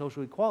freedom and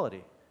social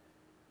equality?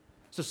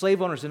 So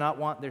slave owners did not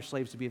want their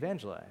slaves to be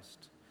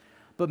evangelized.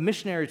 But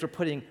missionaries were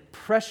putting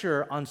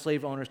pressure on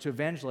slave owners to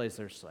evangelize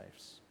their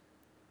slaves.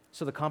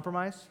 So the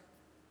compromise?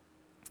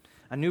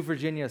 a new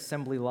Virginia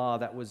Assembly law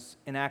that was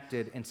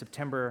enacted in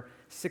September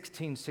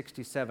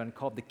 1667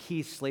 called the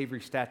Key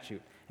Slavery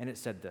Statute, and it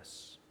said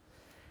this: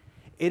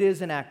 "It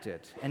is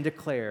enacted and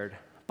declared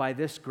by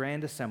this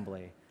grand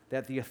assembly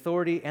that the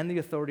authority and the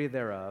authority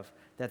thereof,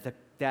 that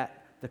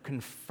the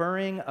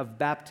conferring of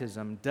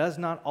baptism does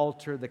not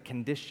alter the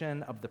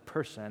condition of the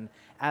person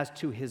as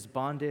to his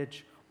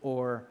bondage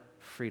or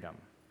freedom."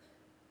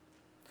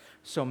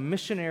 So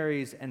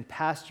missionaries and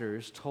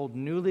pastors told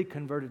newly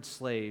converted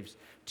slaves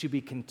to be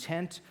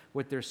content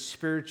with their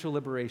spiritual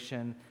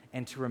liberation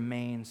and to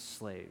remain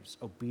slaves,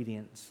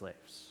 obedient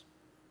slaves.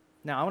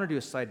 Now, I want to do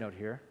a side note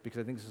here because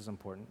I think this is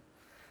important.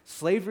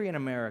 Slavery in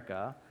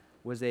America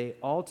was a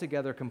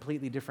altogether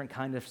completely different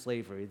kind of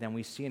slavery than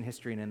we see in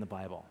history and in the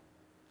Bible.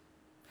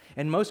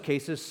 In most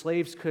cases,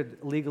 slaves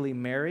could legally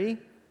marry,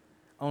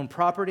 own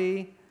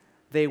property.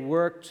 They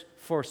worked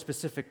for a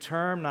specific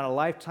term, not a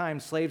lifetime.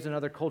 Slaves in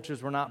other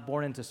cultures were not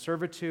born into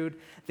servitude.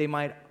 They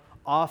might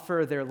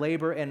offer their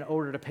labor in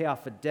order to pay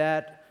off a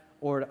debt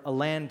or a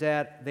land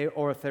debt,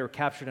 or if they were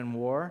captured in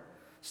war.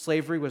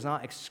 Slavery was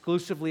not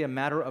exclusively a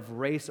matter of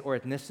race or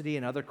ethnicity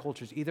in other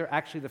cultures either.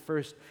 Actually, the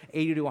first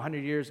 80 to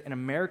 100 years in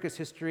America's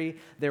history,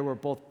 there were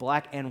both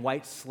black and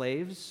white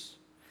slaves.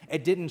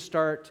 It didn't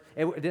start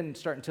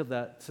until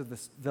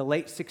the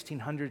late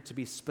 1600s to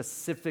be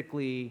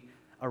specifically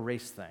a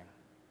race thing.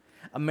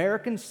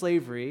 American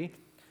slavery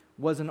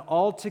was an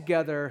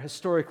altogether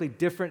historically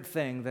different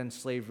thing than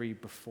slavery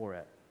before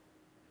it.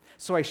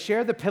 So I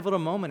share the pivotal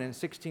moment in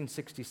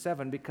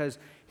 1667 because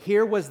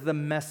here was the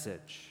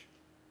message.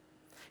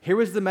 Here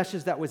was the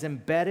message that was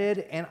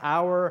embedded in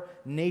our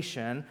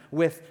nation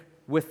with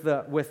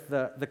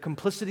the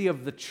complicity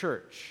of the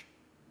church.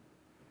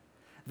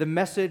 The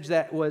message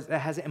that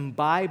has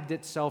imbibed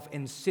itself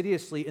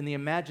insidiously in the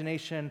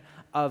imagination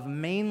of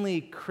mainly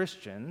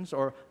Christians,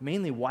 or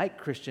mainly white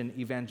Christian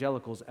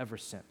evangelicals ever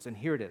since. And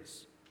here it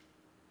is: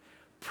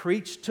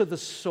 preach to the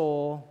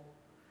soul,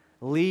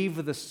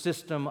 leave the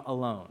system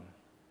alone.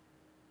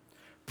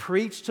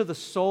 Preach to the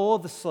soul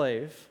of the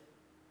slave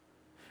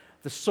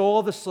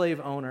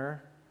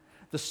owner,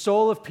 the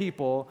soul of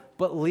people,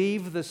 but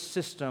leave the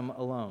system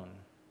alone.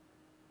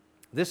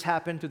 This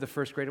happened through the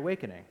First Great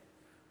Awakening.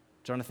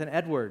 Jonathan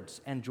Edwards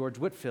and George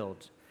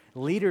Whitefield,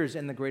 leaders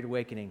in the Great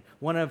Awakening,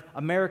 one of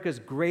America's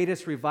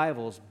greatest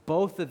revivals,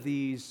 both of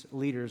these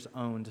leaders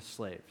owned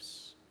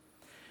slaves.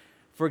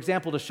 For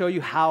example, to show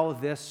you how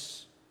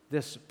this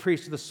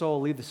preach to the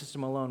soul, leave the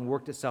system alone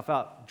worked itself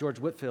out, George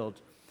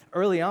Whitefield,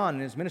 early on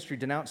in his ministry,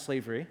 denounced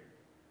slavery,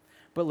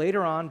 but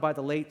later on, by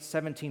the late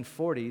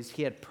 1740s,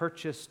 he had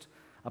purchased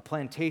a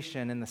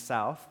plantation in the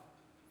South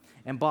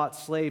and bought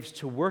slaves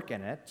to work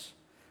in it,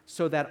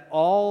 so that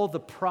all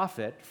the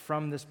profit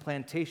from this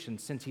plantation,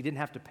 since he didn't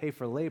have to pay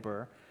for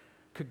labor,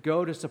 could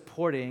go to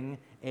supporting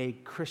a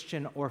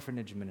Christian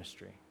orphanage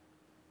ministry.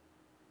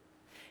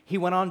 He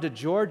went on to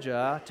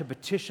Georgia to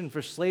petition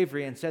for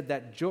slavery and said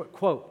that,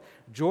 quote,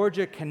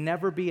 "Georgia can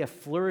never be a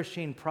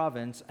flourishing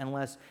province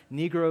unless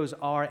Negroes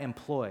are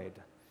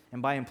employed."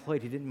 And by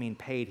employed, he didn't mean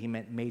paid, he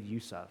meant made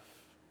use of.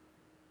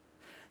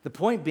 The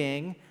point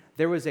being,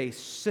 there was a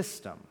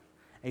system,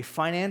 a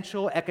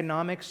financial,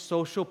 economic,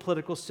 social,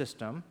 political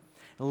system.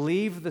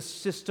 Leave the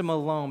system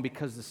alone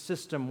because the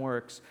system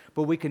works,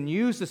 but we can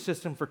use the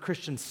system for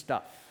Christian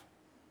stuff.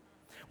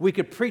 We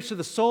could preach to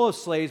the soul of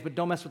slaves, but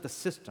don't mess with the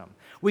system.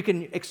 We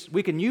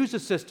can use the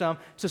system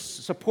to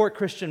support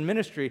Christian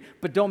ministry,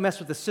 but don't mess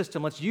with the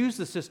system. Let's use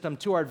the system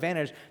to our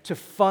advantage to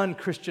fund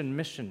Christian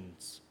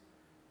missions.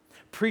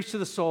 Preach to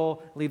the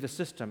soul, leave the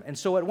system. And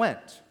so it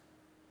went.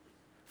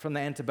 From the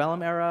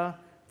antebellum era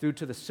through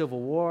to the Civil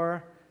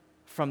War,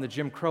 from the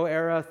Jim Crow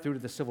era through to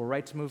the Civil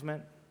Rights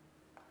Movement,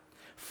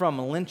 from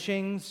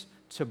lynchings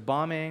to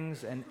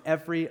bombings and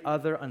every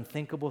other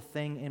unthinkable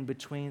thing in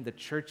between, the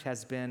church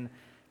has been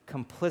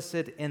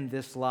complicit in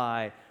this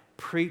lie: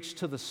 preach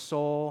to the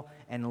soul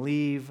and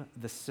leave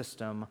the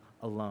system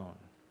alone.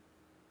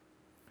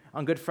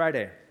 On Good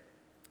Friday,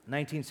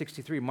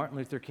 1963, Martin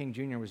Luther King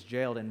Jr. was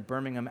jailed in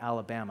Birmingham,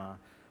 Alabama,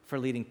 for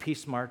leading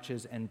peace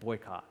marches and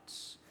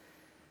boycotts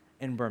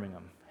in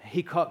Birmingham.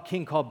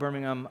 King called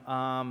Birmingham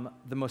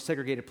the most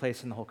segregated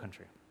place in the whole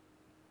country.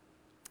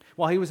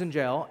 While he was in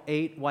jail,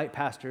 8 white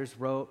pastors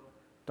wrote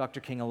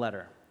Dr. King a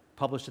letter,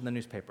 published in the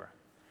newspaper,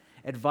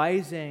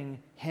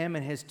 advising him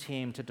and his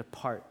team to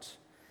depart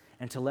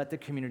and to let the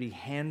community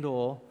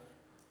handle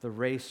the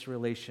race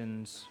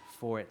relations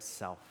for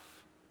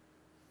itself.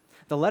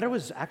 The letter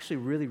was actually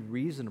really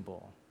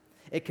reasonable.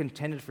 It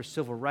contended for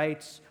civil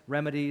rights,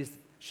 remedies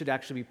should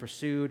actually be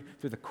pursued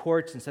through the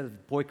courts instead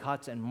of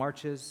boycotts and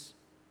marches.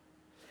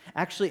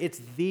 Actually,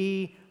 it's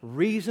the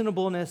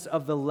reasonableness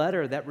of the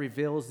letter that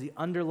reveals the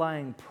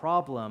underlying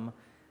problem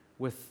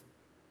with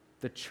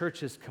the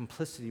church's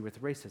complicity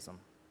with racism.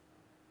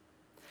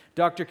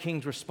 Dr.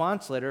 King's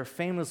response letter,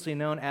 famously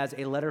known as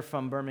a letter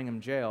from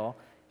Birmingham jail,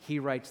 he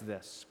writes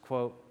this,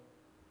 quote,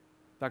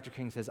 Dr.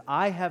 King says,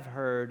 "I have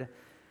heard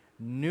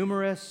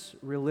numerous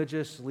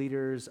religious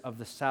leaders of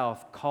the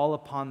South call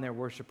upon their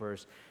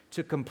worshipers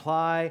to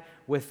comply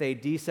with a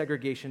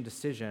desegregation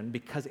decision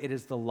because it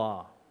is the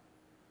law.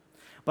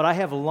 But I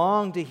have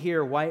longed to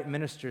hear white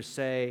ministers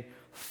say,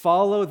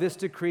 follow this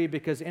decree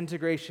because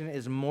integration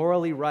is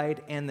morally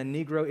right and the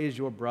Negro is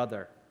your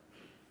brother.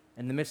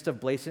 In the midst of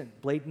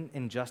blatant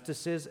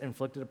injustices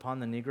inflicted upon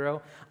the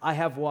Negro, I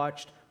have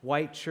watched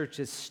white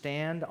churches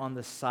stand on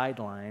the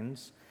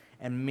sidelines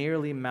and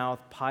merely mouth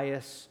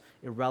pious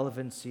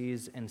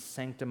irrelevancies and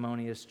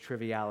sanctimonious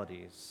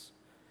trivialities.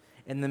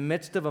 In the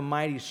midst of a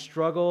mighty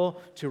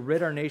struggle to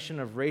rid our nation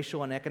of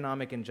racial and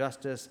economic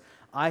injustice,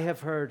 I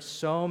have heard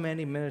so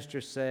many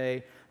ministers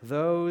say,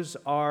 those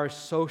are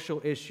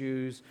social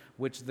issues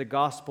which the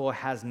gospel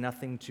has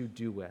nothing to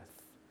do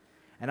with.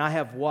 And I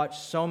have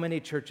watched so many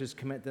churches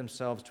commit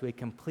themselves to a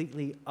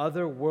completely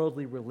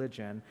otherworldly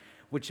religion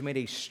which made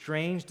a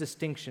strange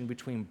distinction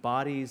between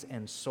bodies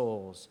and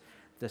souls,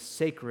 the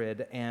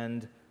sacred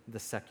and the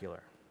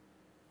secular.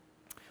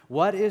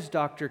 What is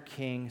Dr.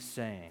 King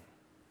saying?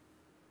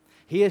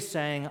 He is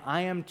saying,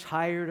 I am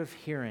tired of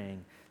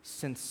hearing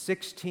since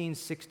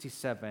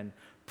 1667,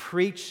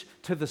 preach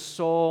to the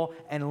soul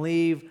and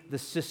leave the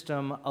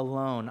system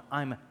alone.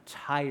 I'm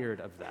tired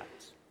of that.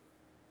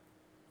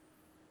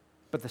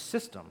 But the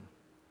system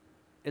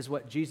is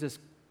what Jesus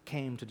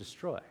came to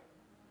destroy.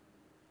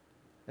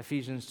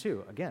 Ephesians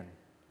 2, again.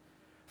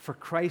 For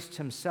Christ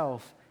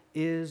himself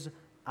is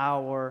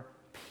our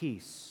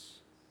peace,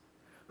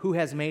 who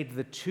has made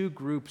the two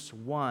groups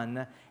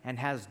one and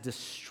has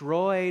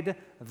destroyed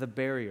the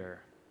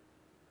barrier.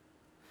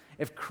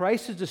 If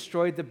Christ has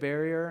destroyed the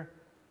barrier,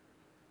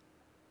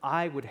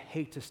 I would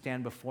hate to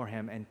stand before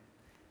him and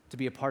to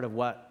be a part of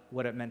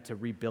what it meant to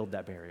rebuild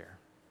that barrier.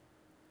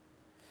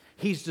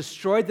 He's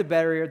destroyed the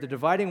barrier, the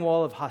dividing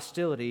wall of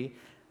hostility,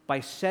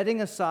 by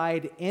setting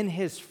aside in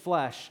his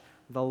flesh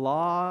the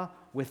law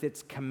with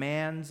its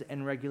commands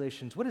and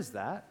regulations. What is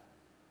that?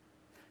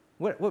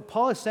 What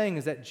Paul is saying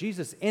is that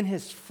Jesus in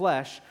his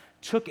flesh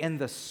took in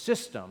the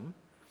system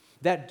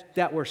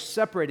that were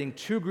separating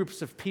two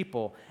groups of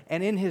people,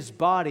 and in his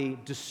body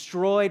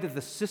destroyed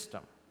the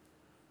system.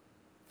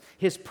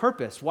 His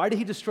purpose, why did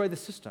he destroy the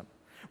system?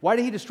 Why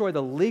did he destroy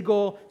the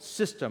legal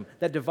system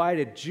that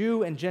divided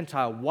Jew and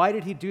Gentile? Why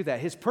did he do that?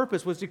 His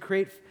purpose was to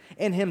create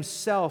in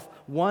himself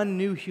one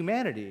new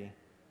humanity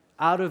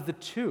out of the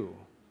two,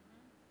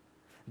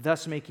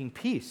 thus making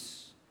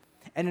peace.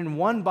 And in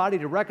one body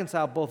to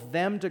reconcile both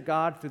them to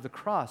God through the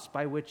cross,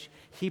 by which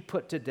he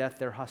put to death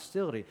their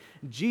hostility.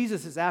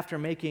 Jesus is after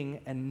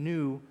making a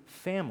new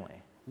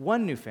family,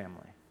 one new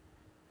family,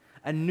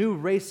 a new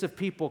race of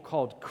people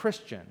called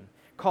Christian,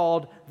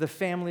 called the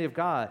family of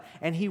God.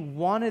 And he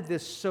wanted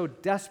this so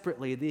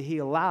desperately that he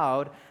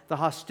allowed the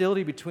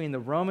hostility between the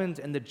Romans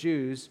and the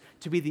Jews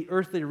to be the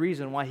earthly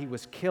reason why he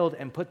was killed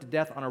and put to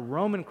death on a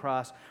Roman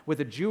cross with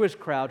a Jewish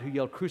crowd who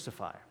yelled,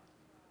 "Crucify."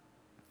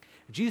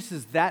 Jesus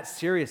is that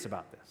serious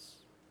about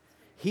this.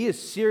 He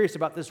is serious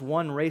about this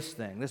one race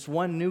thing, this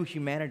one new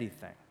humanity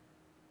thing.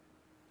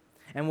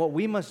 And what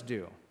we must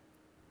do,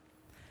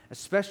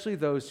 especially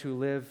those who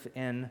live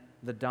in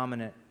the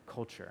dominant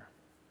culture,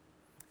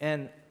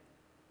 and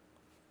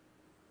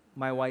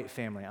my white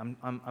family,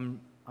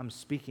 I'm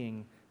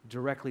speaking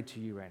directly to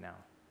you right now.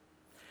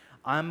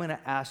 I'm going to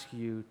ask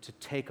you to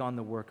take on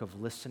the work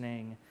of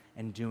listening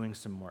and doing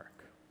some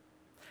work.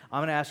 I'm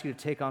going to ask you to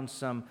take on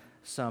some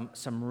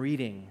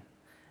reading,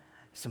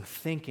 some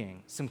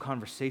thinking, some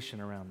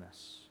conversation around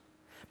this,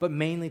 but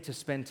mainly to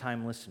spend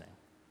time listening.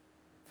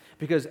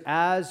 Because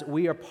as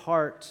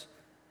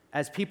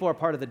people are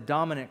part of the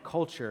dominant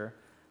culture,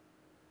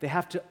 they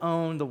have to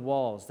own the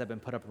walls that have been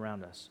put up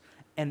around us.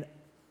 And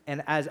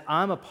as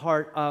I'm a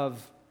part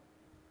of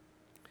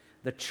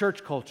the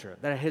church culture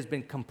that has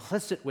been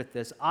complicit with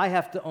this, I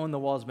have to own the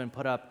walls that have been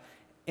put up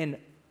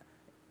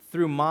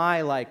through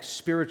my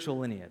spiritual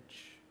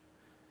lineage.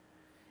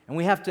 And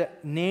we have to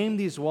name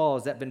these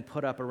walls that have been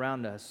put up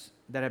around us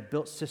that have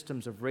built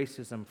systems of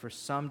racism for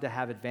some to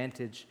have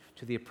advantage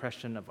to the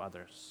oppression of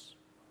others.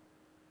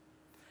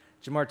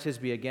 Jemar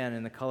Tisby, again,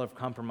 in The Color of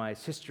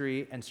Compromise,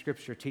 history and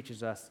scripture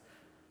teaches us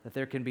that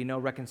there can be no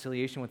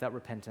reconciliation without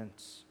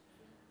repentance,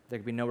 there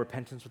can be no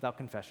repentance without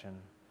confession,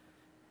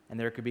 and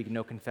there could be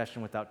no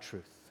confession without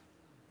truth.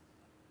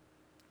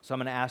 So I'm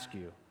going to ask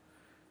you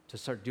to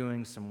start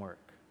doing some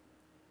work.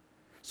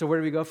 So where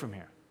do we go from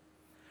here?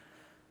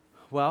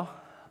 Well,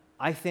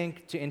 I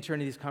think to enter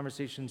into these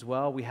conversations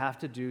well, we have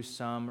to do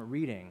some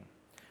reading.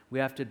 We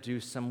have to do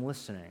some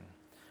listening.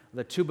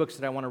 The two books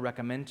that I want to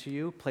recommend to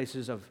you,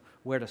 places of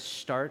where to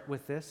start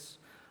with this,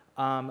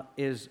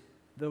 is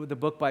the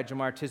book by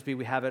Jemar Tisby.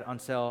 We have it on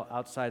sale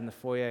outside in the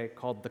foyer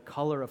called The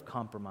Color of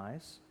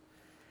Compromise.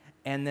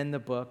 And then the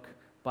book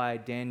by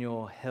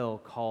Daniel Hill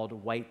called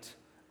White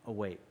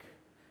Awake.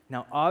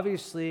 Now,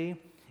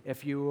 obviously,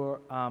 if you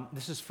are,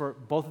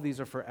 both of these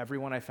are for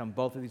everyone. I found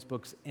both of these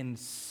books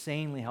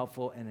insanely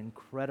helpful and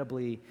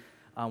incredibly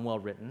well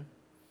written.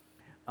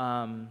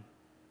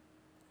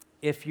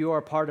 If you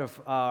are part of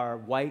our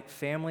white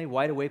family,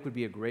 White Awake would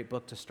be a great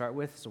book to start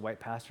with. It's a white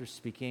pastor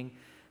speaking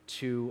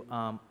to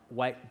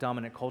white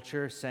dominant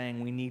culture,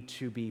 saying we need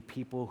to be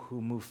people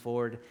who move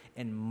forward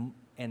in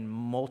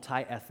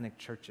multi-ethnic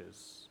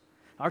churches.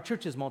 Our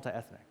church is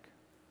multi-ethnic,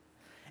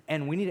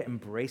 and we need to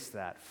embrace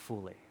that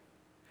fully.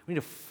 We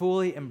need to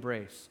fully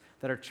embrace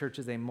that our church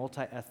is a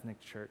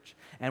multi-ethnic church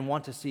and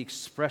want to see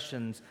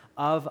expressions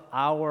of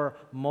our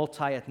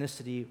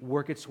multi-ethnicity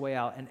work its way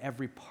out in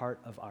every part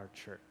of our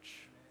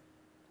church.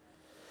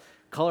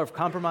 Color of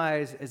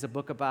Compromise is a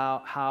book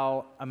about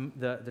how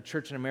the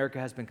church in America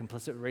has been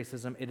complicit with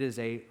racism. It is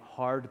a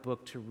hard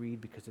book to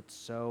read because it's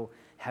so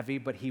heavy,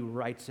 but he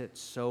writes it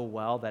so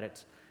well that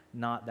it's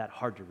not that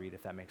hard to read,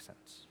 if that makes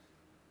sense.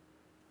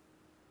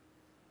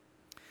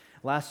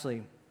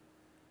 Lastly,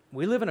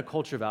 we live in a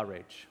culture of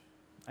outrage.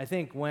 I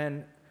think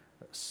when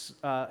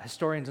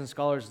historians and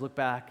scholars look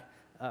back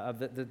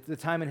the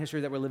time in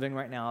history that we're living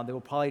right now, they will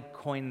probably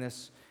coin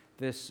this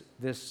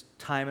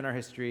time in our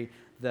history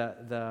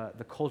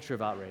the culture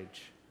of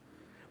outrage,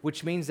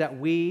 which means that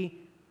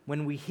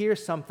when we hear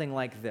something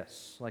like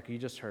this, like you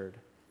just heard,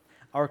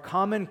 our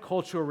common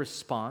cultural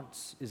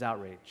response is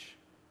outrage.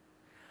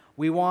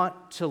 We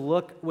want to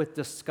look with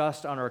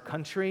disgust on our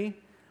country.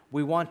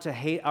 We want to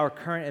hate our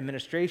current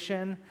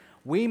administration.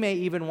 We may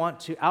even want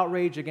to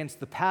outrage against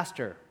the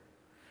pastor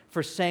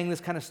for saying this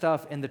kind of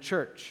stuff in the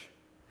church.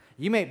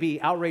 You may be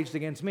outraged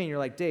against me, and you're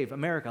like, Dave,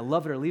 America,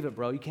 love it or leave it,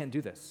 bro. You can't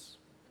do this.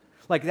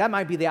 Like, that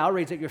might be the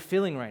outrage that you're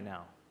feeling right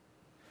now.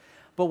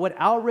 But what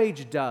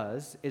outrage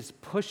does is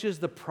pushes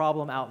the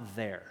problem out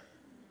there.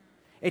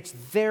 It's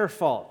their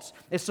fault.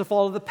 It's the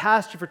fault of the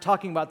pastor for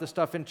talking about this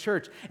stuff in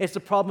church. It's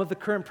the problem of the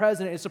current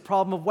president. It's the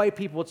problem of white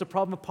people. It's a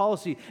problem of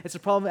policy. It's a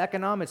problem of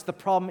economics. The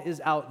problem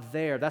is out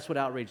there. That's what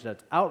outrage does.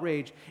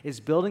 Outrage is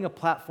building a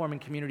platform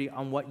and community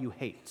on what you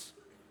hate.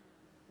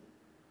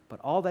 But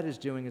all that is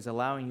doing is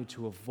allowing you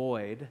to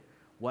avoid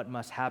what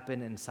must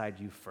happen inside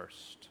you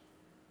first.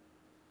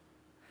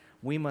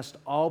 We must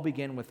all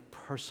begin with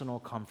personal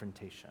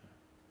confrontation.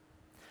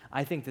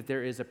 I think that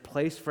there is a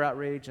place for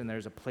outrage and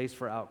there's a place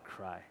for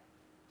outcry.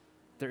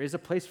 There is a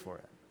place for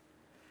it.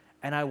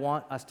 And I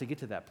want us to get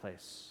to that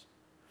place.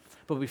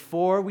 But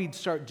before we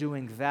start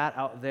doing that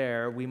out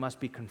there, we must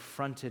be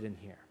confronted in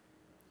here,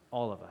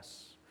 all of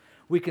us.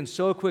 We can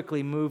so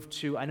quickly move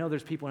to, I know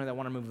there's people in here that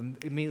want to move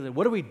immediately.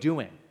 What are we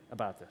doing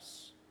about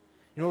this?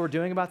 You know what we're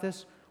doing about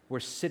this? We're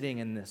sitting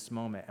in this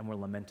moment and we're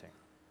lamenting.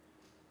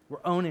 We're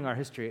owning our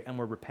history and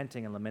we're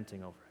repenting and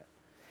lamenting over it.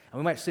 And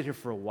we might sit here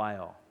for a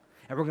while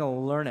and we're going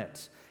to learn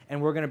it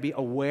and we're going to be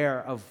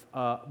aware of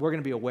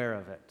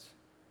it.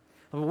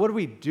 But what are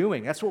we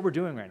doing? That's what we're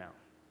doing right now.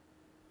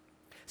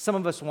 Some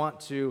of us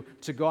want to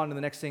go on to the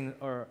next thing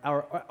or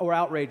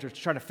outrage or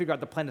trying to figure out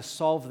the plan to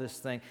solve this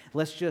thing.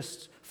 Let's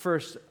just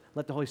first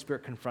let the Holy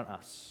Spirit confront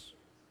us.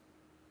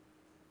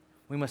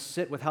 We must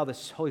sit with how the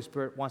Holy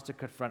Spirit wants to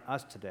confront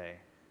us today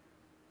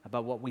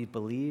about what we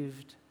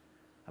believed,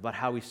 about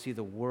how we see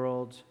the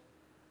world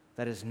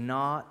that is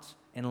not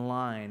in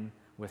line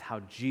with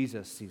how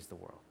Jesus sees the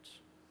world.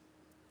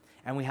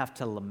 And we have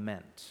to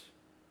lament.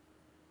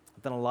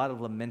 I've done a lot of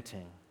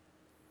lamenting,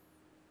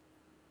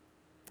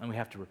 and we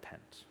have to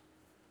repent.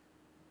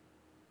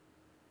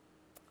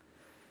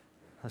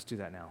 Let's do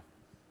that now.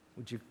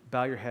 Would you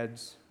bow your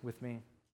heads with me?